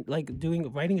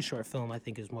 writing a short film I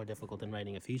think is more difficult than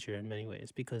writing a feature in many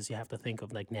ways because you have to think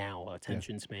of like now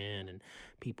attention span and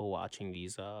people watching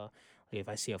these. If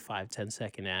I see a 5-10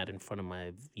 second ad in front of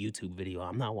my YouTube video,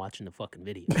 I'm not watching the fucking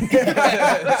video.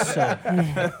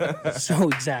 so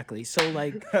exactly. So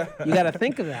like you got to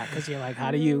think of that because you're like,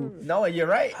 how do you? No, you're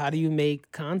right. How do you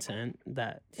make content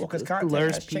that 'cause content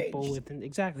lures has people changed. with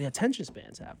exactly attention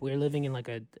spans have? We're living in like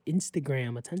a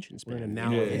Instagram attention span.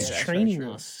 now. It's that's training very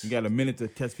true. us. You got a minute to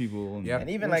catch people. And Yep. And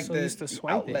even We're like so the, used to the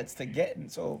swiping. outlets to get,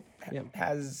 and so Yeah.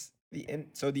 has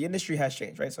so the industry has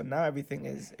changed, right? So now everything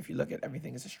is, if you look at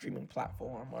everything, is a streaming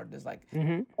platform, or there's like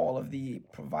all of the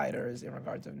providers in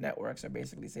regards of networks are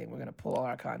basically saying we're gonna pull all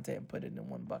our content and put it in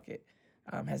one bucket.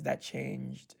 Has that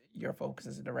changed your focus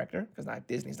as a director? Because now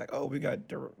Disney's like, oh, we got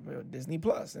Disney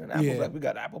Plus, and Apple's like, we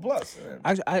got Apple Plus.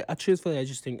 And, I truthfully, I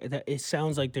just think that it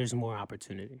sounds like there's more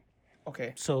opportunity.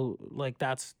 okay, So like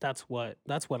that's what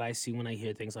I see when I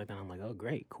hear things like that. I'm like, oh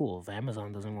great, cool. If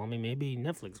Amazon doesn't want me, maybe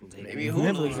Netflix will take Maybe me.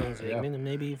 Hulu. Netflix will take me. Then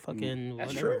maybe fucking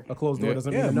that's whatever. true. A closed door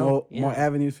doesn't Yeah, mean no. more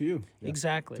avenues for you.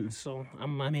 Exactly. So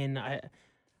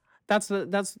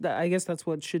I guess that's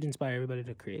what should inspire everybody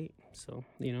to create. So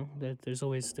there's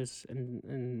always this,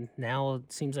 and now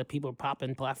it seems like people are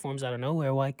popping platforms out of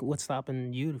nowhere. What's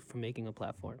stopping you from making a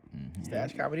platform?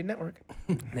 Stash Comedy Network.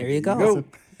 There you go.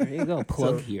 There you go.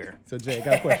 Plug here. So Jay, I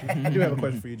got a question. I do have a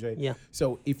question for you, Jay. Yeah.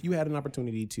 So if you had an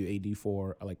opportunity to AD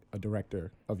for like a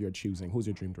director of your choosing, who's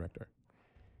your dream director?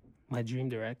 My dream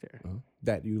director.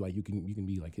 That you like, you can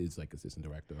be like his like assistant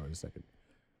director or a second.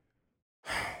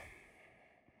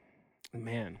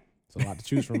 Man, It's a lot to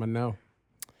choose from. I know.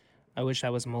 I wish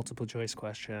that was a multiple choice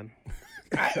question.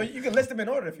 You can list them in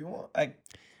order if you want. Like,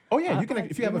 Oh yeah, you can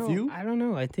if you have a few. I don't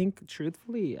know. I think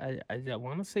truthfully, I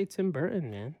want to say Tim Burton,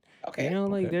 man. okay.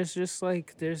 There's just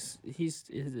like he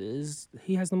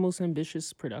has the most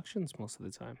ambitious productions most of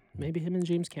the time. Maybe him and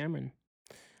James Cameron.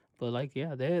 But like,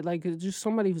 yeah, they're like just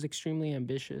somebody who's extremely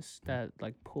ambitious that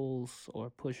like pulls or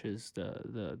pushes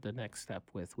the next step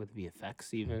with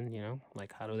VFX even,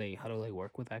 like how do they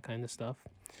work with that kind of stuff?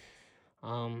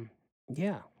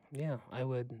 Yeah, I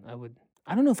would.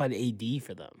 I don't know if I'd AD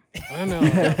for them. I don't know.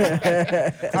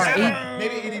 All right,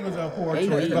 maybe AD was a poor AD,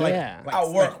 choice, but like, yeah.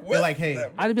 I'll work with like, hey,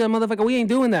 them. I'd be like, motherfucker, we ain't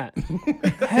doing that.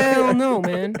 Hell no,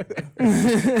 man.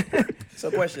 So,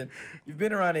 question: you've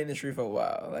been around the industry for a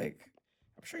while. Like,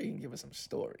 I'm sure you can give us some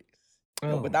stories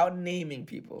without naming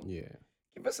people. yeah.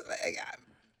 Give us like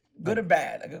good or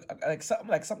bad, like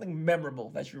something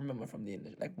memorable that you remember from the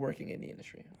industry, like working in the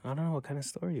industry. I don't know what kind of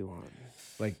story you want.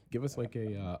 Like, give us like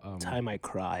a Time I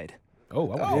cried. Oh,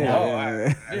 I Oh,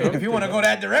 want if you want to go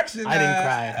that direction, I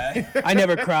didn't cry. I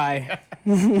never cry.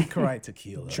 cry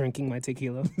tequila. Drinking my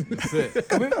tequila.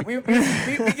 we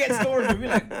get stories where we're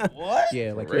like, what?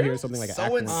 Yeah, like you hear something like an So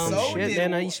actor. and Oh, so shit, did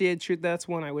then what? shit, that's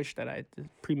one I wish that I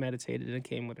premeditated and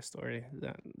came with a story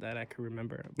that I could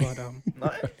remember. But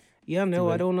Not yeah, no,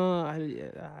 I don't know. I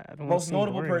don't wanna most seem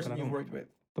notable boring, but person I you've don't- worked with.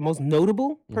 The most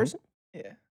notable person?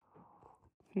 Yeah.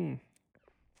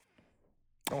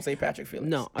 Don't say Patrick Felix.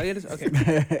 No, I get it.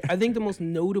 Okay. I think the most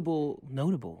notable.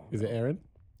 Is it Aaron?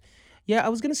 Yeah, I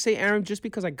was gonna say Aaron just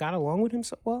because I got along with him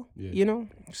so well. Yeah.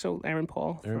 So Aaron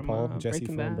Paul. Aaron from, Paul, Jesse Breaking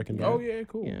from Bad. Breaking Bad. Yeah. Oh yeah,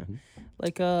 cool. Yeah. Mhm.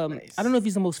 Like Nice. I don't know if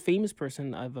he's the most famous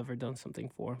person I've ever done something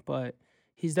for, but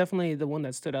he's definitely the one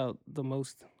that stood out the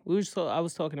most. I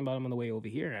was talking about him on the way over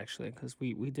here actually, because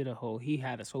we did a whole. He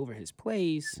had us over his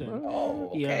place, and, Oh,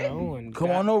 okay. and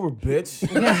Come on over, bitch.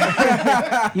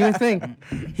 you would think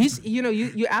he's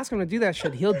you ask him to do that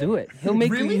shit, he'll do it. He'll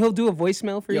make he'll do a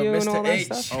voicemail for Yo, you and Mr. all that H.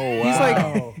 stuff. Oh, He's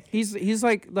wow. like he's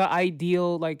like the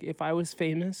ideal, like if I was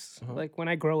famous, like when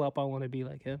I grow up I want to be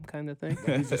like him kind of thing.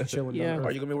 He's just chilling. Yeah. down Are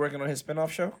there. you gonna be working on his spinoff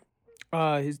show?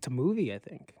 It's a movie, I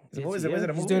think. Is it a He's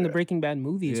movie? doing the Breaking Bad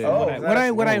movies. Yeah. from Oh, what I, is what that I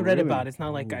a- what I oh, read really? about, it's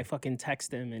not like I fucking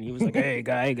text him and he was like, "Hey,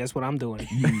 guy, guess what I'm doing?"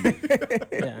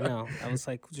 Yeah, no, I was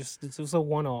like, it was a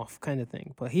one-off kind of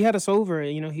thing. But he had us over.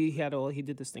 He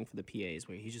did this thing for the PAs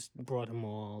where he just brought them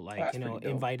all, like That's pretty dope.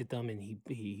 invited them, and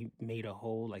he made a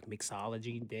whole like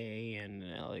mixology day, and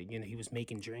he was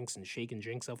making drinks and shaking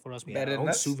drinks up for us. We had Better our than own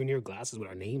us. souvenir glasses with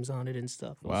our names on it and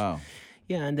stuff. It was- Wow.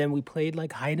 Yeah, and then we played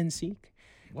like hide and seek.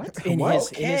 What? In What?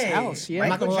 his house, yeah.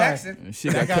 Michael Jackson.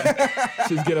 Shit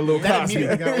just get a little That Cosby.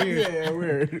 immediately got weird. Yeah,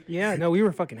 weird. Yeah, no, we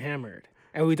were fucking hammered.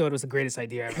 And we thought it was the greatest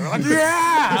idea ever. We're like,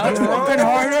 yeah, let's fucking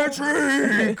hide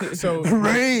and seek. So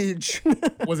Rage.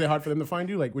 was it hard for them to find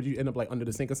you? Like, would you end up like under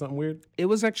the sink or something weird? It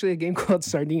was actually a game called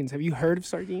Sardines. Have you heard of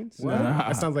Sardines?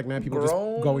 That sounds like man, people just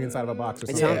Grown- going inside of a box or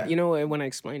It something. sound, when I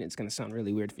explain it, it's gonna sound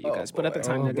really weird for you guys. But at the boy.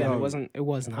 time, Oh, again, boy. it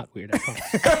was not weird at all.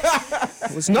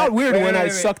 It was not weird when I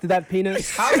wait. sucked that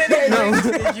penis. How many days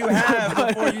did you have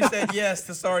before you said yes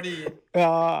to sardine?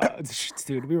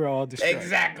 Dude, we were all distraught.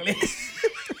 Exactly.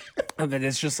 But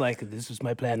it's just like, this was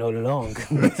my plan all along.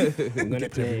 I'm gonna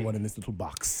Get play. everyone in this little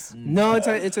box. No,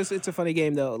 it's a funny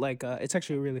game though. Like it's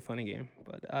actually a really funny game.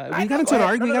 But we got into an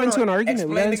argument. We got into an argument.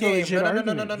 We got into a legit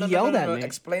argument. He yelled at me.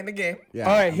 Explain the game. Yeah.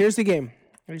 All right, here's the game.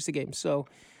 So,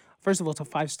 first of all, it's a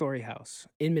 5-story house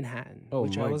in Manhattan, Oh,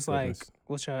 which I my was goodness.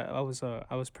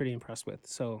 I was pretty impressed with.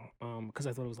 So, because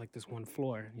I thought it was like this one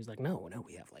floor, and he's like, no,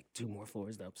 we have like 2 more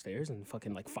floors upstairs and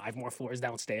fucking like 5 more floors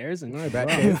downstairs, and All right, back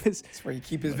it was, That's where you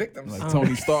keep his victims. Like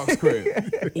Tony Stark's crib.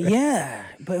 yeah,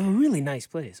 but a really nice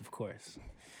place, of course.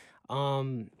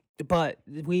 But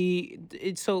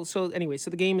so anyway, so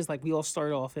the game is like we all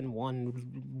start off in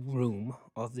one room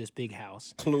of this big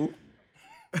house. Clue.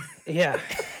 Yeah.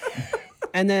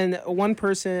 And then one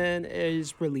person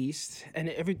is released, and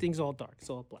everything's all dark. It's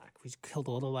all black. We killed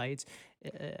all the lights.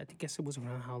 I guess it was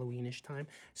around Halloween-ish time,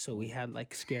 so we had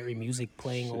like scary music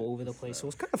playing all over the place. So it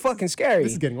was kind of fucking scary.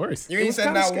 This is getting worse. You It ain't was send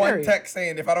kinda out one scary. text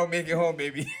saying, if I don't make it home,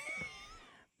 baby.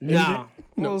 Nah,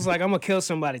 I was like, I'm gonna kill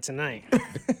somebody tonight.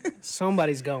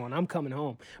 somebody's going. I'm coming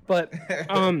home. But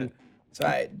So,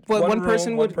 but one room,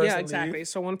 person would, one yeah, person exactly. leave.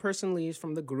 So one person leaves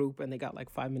from the group, and they got like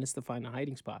 5 minutes to find a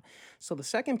hiding spot. So the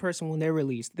second person, when they're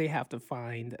released, they have to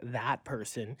find that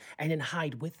person and then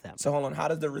hide with them. So hold on, how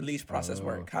does the release process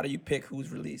work? How do you pick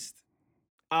who's released?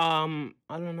 I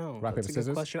don't know. Rock, That's paper, a good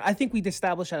scissors? question. I think we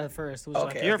established that at first. It was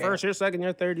like Okay, you're okay. first, you're second,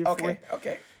 you're third, you're fourth.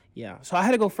 Okay. Yeah. So I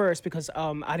had to go first because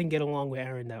I didn't get along with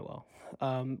Aaron that well.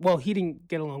 Well, he didn't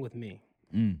get along with me.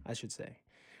 I should say.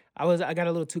 I got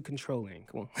a little too controlling.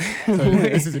 Come on. So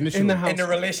this is initially in the house. In the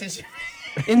relationship.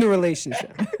 In the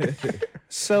relationship.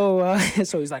 So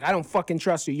he's like, I don't fucking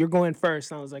trust you. You're going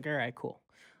first. And I was like, all right, cool.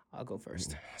 I'll go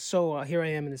first. So here I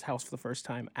am in this house for the first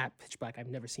time at pitch black. I've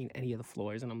never seen any of the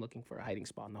floors, and I'm looking for a hiding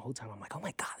spot. And the whole time I'm like, oh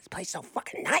my God, this place is so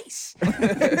fucking nice.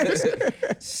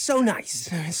 So nice.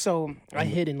 So I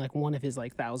hid in like one of his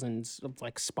like thousands of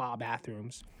like spa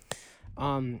bathrooms.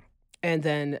 And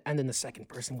then the second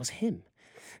person was him.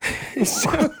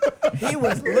 So, He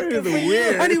was looking for you.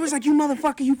 and he was like, you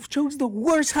motherfucker, you chose the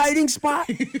worst hiding spot.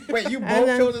 Wait, you And both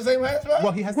then- chose the same hiding spot?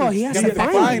 Well, he has to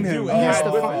find him. He has to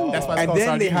Oh. find him. That's why it's And called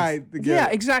then they sardines. hide together. Yeah,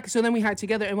 exactly. So then we hide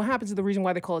together. And what happens is the reason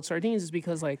why they call it sardines is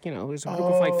because, like, you know, there's a group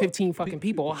of like 15 fucking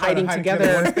people try to hiding hide together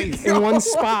together in one space. in one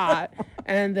spot.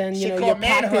 And then, you Shit know, called you're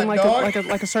packed in manhunt,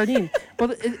 like a sardine.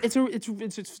 But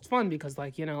it's fun because,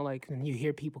 like, you know, like, and you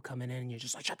hear people coming in and you're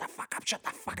just like, shut the fuck up, shut the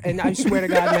fuck up. And I swear to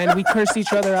God, man, we cursed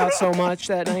each other out so much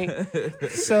that night.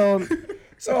 So,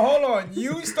 So hold on,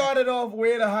 you started off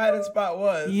where the hiding spot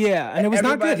was. yeah. And it was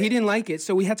not good. Everybody- He didn't like it.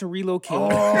 So we had to relocate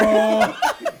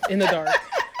in the dark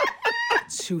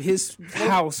to his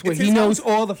house where he knows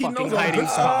all the fucking hiding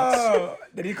spots. Oh,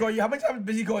 did he call you? How many times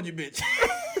did he call you bitch?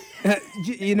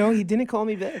 You know, he didn't call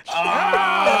me bitch.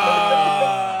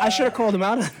 I should have called him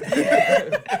out on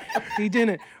that. He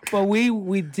didn't. But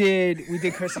we did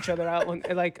curse each other out. When,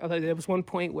 like, there was one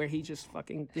point where he just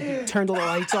fucking he turned all the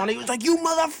lights on. He was like, you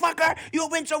motherfucker,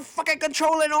 you've been so fucking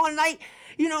controlling all night.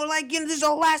 You know, like, you know, this is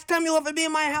the last time you'll ever be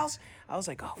in my house. I was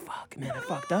like, oh, fuck, man, I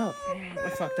fucked up. I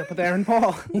fucked up with Aaron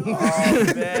Paul. Oh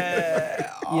man.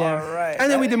 Yeah. All right. And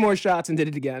then we did more shots and did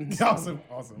it again. Awesome.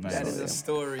 That is a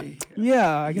story.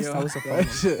 Yeah, I guess that was a fun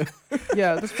one.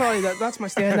 Yeah, that's probably that's my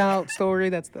standout story.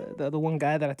 That's the one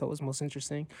guy that I thought was most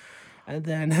interesting. And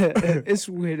then it's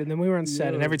weird. And then we were on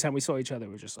set, and every time we saw each other,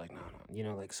 we were just like, no, you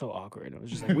know, like so awkward. It was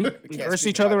just like we can't cursed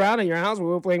speak each other out in your house. We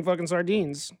were playing fucking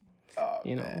sardines.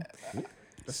 You know.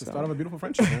 That's the start of a beautiful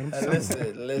friendship, man.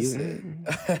 Listen.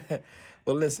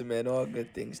 Well, listen, man. All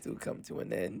good things do come to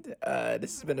an end.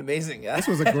 This has been amazing. This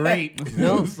was a great.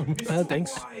 No,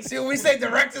 thanks. See what we say?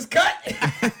 Director's cut.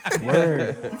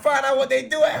 Word. Find out what they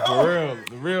do at home.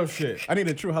 The real shit. I need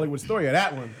a true Hollywood story of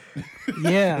that one.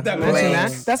 Yeah, imagine that.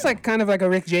 was- That's like kind of like a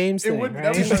Rick James thing, would-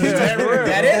 right? that would-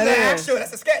 That is the actual.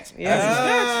 That's a sketch. Yeah, it's a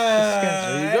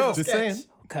sketch. There you go. Just saying.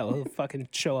 Okay, will fucking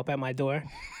show up at my door.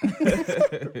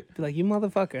 Be like, you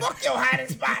motherfucker. Fuck your hiding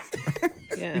spot.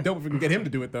 Yeah. Dope if we can get him to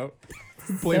do it though.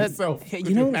 Play That- himself. yeah, with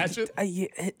you know, passion.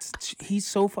 he's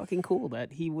so fucking cool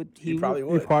that he probably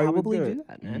would. probably do it. do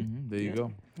that, man. There you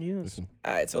go. Yes.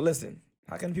 All right. So listen.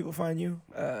 How can people find you?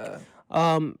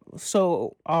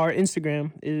 So our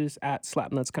Instagram is at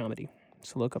Slapnuts Comedy.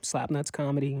 So look up Slapnuts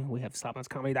Comedy. We have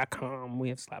slapnutscomedy.com. We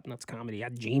have Slapnuts Comedy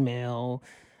at Gmail.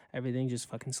 Everything just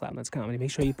fucking Slapnuts Comedy.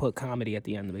 Make sure you put comedy at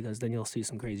the end because then you'll see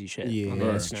some crazy shit. Yeah, on the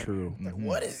that's internet. true.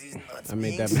 What is these nuts? I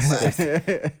made that means?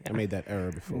 mistake. I made that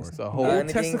error before. It's a whole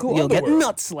Anything- testicle You'll get underwear.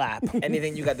 nut slap.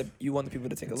 Anything you want the people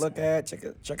to take a look at,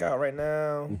 check out right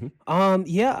now.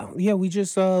 Yeah. We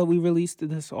just we released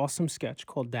this awesome sketch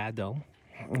called Dado.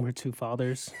 We're two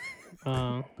fathers.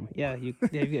 If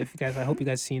you guys, I hope you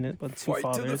guys seen it. But two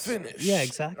Fight to the fathers. finish. Yeah, I've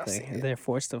exactly. seen it. They're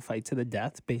forced to fight to the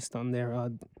death based on their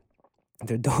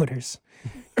daughters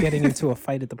getting into a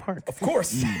fight at the park. Of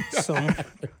course. So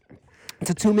it's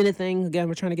a 2-minute thing. Again,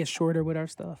 we're trying to get shorter with our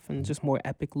stuff and just more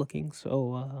epic looking.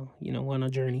 So we're on a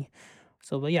journey.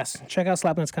 So, but yes, check out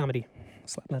Slapnuts Comedy.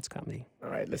 Slapnuts Comedy. All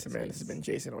right, listen, man. This has been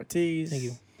Jason Ortiz. Thank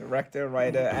you. Director,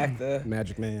 writer, actor,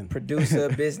 Magic man. producer,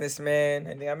 businessman.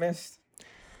 Anything I missed?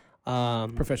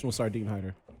 Professional sardine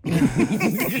hider.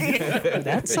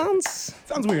 That sounds,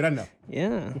 Sounds weird, I know.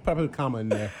 yeah, Probably put a comma in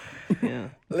there. yeah.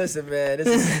 Listen, man. This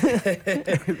is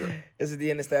this is the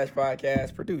In the Stash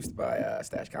podcast, produced by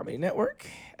Stash Comedy Network,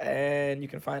 and you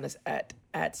can find us at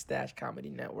Stash Comedy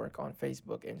Network on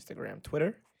Facebook, Instagram,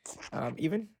 Twitter,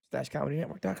 even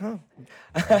StashComedyNetwork.com.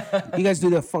 You guys do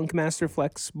the Funk Master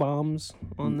Flex bombs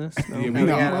on this? No?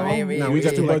 Yeah, we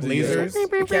just do like budget yet. lasers.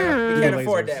 We can't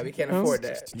afford lasers. that. We can't afford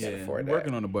that. Yeah, Can't we're afford that.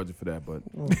 working on a budget for that, but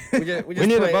We just We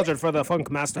need a play- budget for the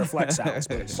Funk Master Flex sounds,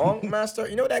 please. Funk Master.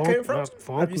 You know where that came from?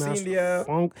 Have you seen the?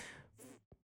 Funk?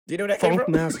 Do you know where that came Funk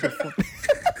from? Master.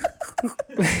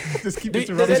 Just keep Do it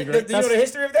you interrupting. know the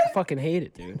history of that? Fucking hate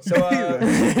it, dude. So,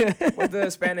 what's the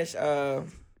Spanish? No,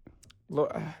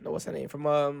 what's her name? From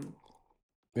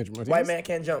White Man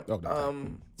Can't Jump. Oh, no.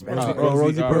 Spanish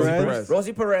Rosie Perez.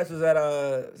 Rosie Perez was at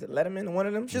is it Letterman? One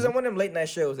of them. She was on one of them late night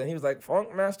shows, and he was like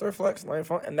Funk Master Flex, like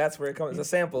Funk, and that's where it comes. It's a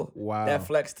sample Wow. that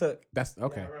Flex took. That's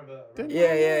okay.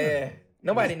 Yeah.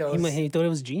 Nobody knows. He thought it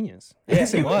was genius. Yeah.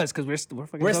 Yes, it was because we're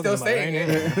fucking. We're talking still about it saying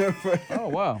right it now. Oh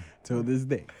wow. Till this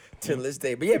day. to this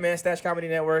day. But yeah, man, Stash Comedy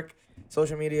Network,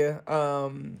 social media. Who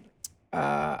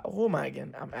am I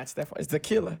again? I'm at Steph. It's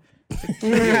Tequila.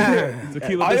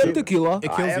 Tequila. I am Bishop. tequila. It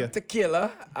I kills am you.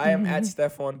 Tequila. I am at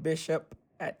Stephon Bishop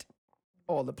at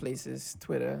all the places: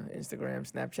 Twitter,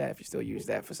 Instagram, Snapchat. If you still use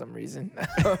that for some reason,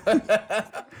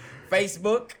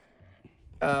 Facebook.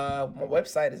 My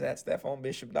website is at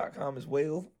stephonbishop.com as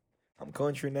well. I'm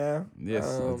country now. Yes,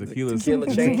 the tequila's tequila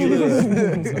change.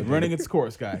 tequila's running its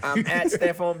course, guys. I'm at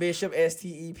Stephon Bishop,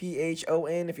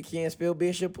 STEPHON. If you can't spell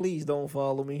Bishop, please don't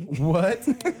follow me. What?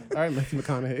 All right, Matthew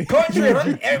McConaughey. Country,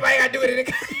 huh? Everybody gotta do it in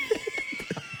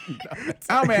the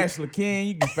I'm Ashley King.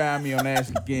 You can find me on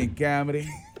Ashley King Comedy.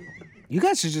 You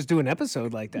guys should just do an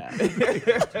episode like that.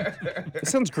 It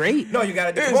sounds great. No, you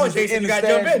gotta do it. This Come on, is Jason, the you gotta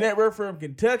jump Stash in. Network from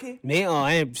Kentucky.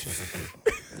 I am.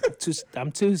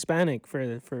 I'm too Hispanic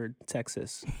for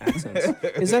Texas accents.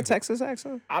 Is that Texas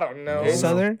accent? I don't know.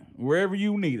 Southern? Wherever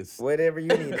you need us. Whatever you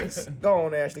need us. Go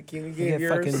on, Ashley King. You Yeah, give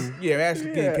yours. fucking. Yeah,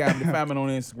 Ashley King Comedy. Find me on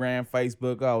Instagram,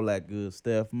 Facebook, all that good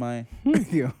stuff, man.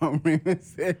 Yo, I'm Raymond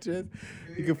Sanchez.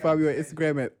 You can find me on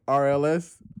Instagram at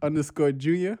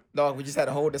RLS_Junior. Dog, we just had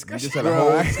a whole We discussion. just had a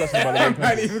whole discussion about I'm it.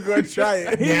 not even going to try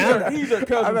it. He's our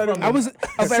cousin from I was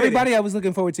of everybody. I was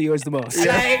looking forward to yours the most. He's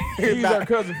our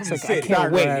cousin from the I city.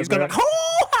 can't wait. He's gonna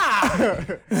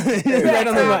right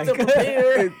on Time to the mic.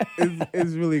 prepare.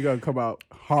 It's really going to come out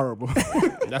horrible.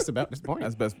 That's the point.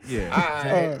 That's best. Yeah.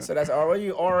 Alright, so that's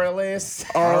RLS.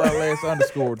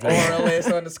 RLS_J.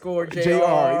 RLS_JR.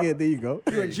 JR. Yeah, there you go.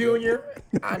 You're a junior.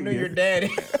 I knew your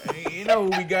daddy. You know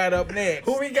who we got up next?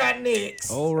 Who we got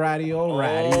next? Alrighty.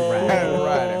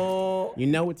 Oh. You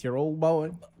know it's your old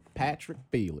boy, Patrick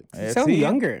Felix. You That's sound him.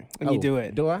 younger when you do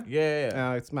it. Do I?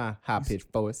 Yeah. It's my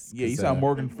high-pitched voice. Yeah, you 'cause, sound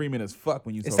Morgan Freeman as fuck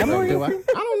when you Is talk that about Morgan Do I? I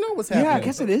don't know what's happening. Yeah, I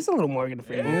guess it is a little Morgan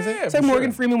Freeman. Yeah, It's like for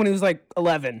Morgan sure. Freeman when he was like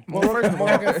 11. Morgan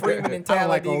Freeman and I don't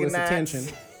like all Talladega this Nights.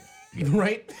 attention.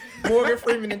 Right? Morgan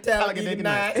Freeman and Talladega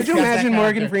Nights. Could you That's that imagine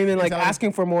Morgan character. Freeman like He's always-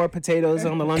 asking for more potatoes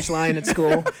on the lunch line at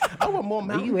school? I want more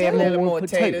Mountain You Dew. have Little more more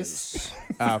potatoes.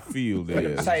 I feel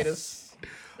that. Potatoes.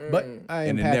 But I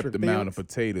am An Patrick inept amount of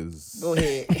Felix. potatoes. Go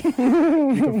ahead. You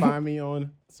can find me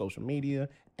on social media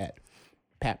at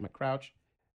Pat McCrouch.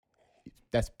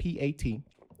 That's PATMCCROTCH.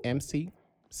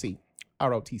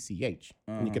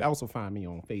 And you can also find me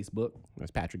on Facebook.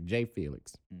 That's Patrick J.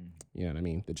 Felix. You know what I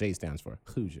mean? The J stands for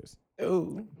Hoosiers.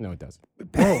 Ooh. No, it doesn't.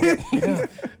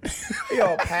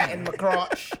 Y'all patting my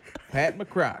crotch. Pat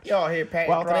McCrouch. Y'all here patting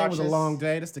Well, today was a crotches. long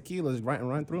day. This tequila is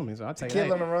run through me. So I'll tell you Killing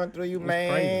that. and run through you, It's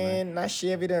crazy, man. That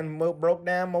Chevy done broke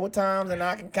down more times than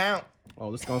I can count. Oh,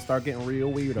 this is going to start getting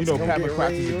real weird. You know, gonna Pat get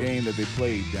McCrouch is a real. game that they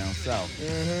played down south.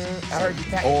 I heard you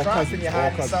patting All crotch cousins, when you're all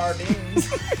hiding cousins.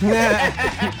 sardines.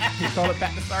 You call it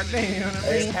back to sardine. You know what I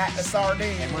Hey, mean? pat the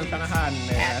sardines. Everyone kind of hiding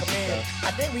there. Pack That's 'em in. stuff.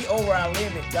 I think we over our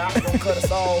limit. Doc gonna cut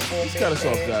us off for a minute. Cut us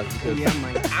off, man. guys. Because Yeah,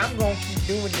 man. I'm gonna keep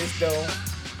doing this though.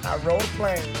 I roll the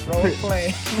plane.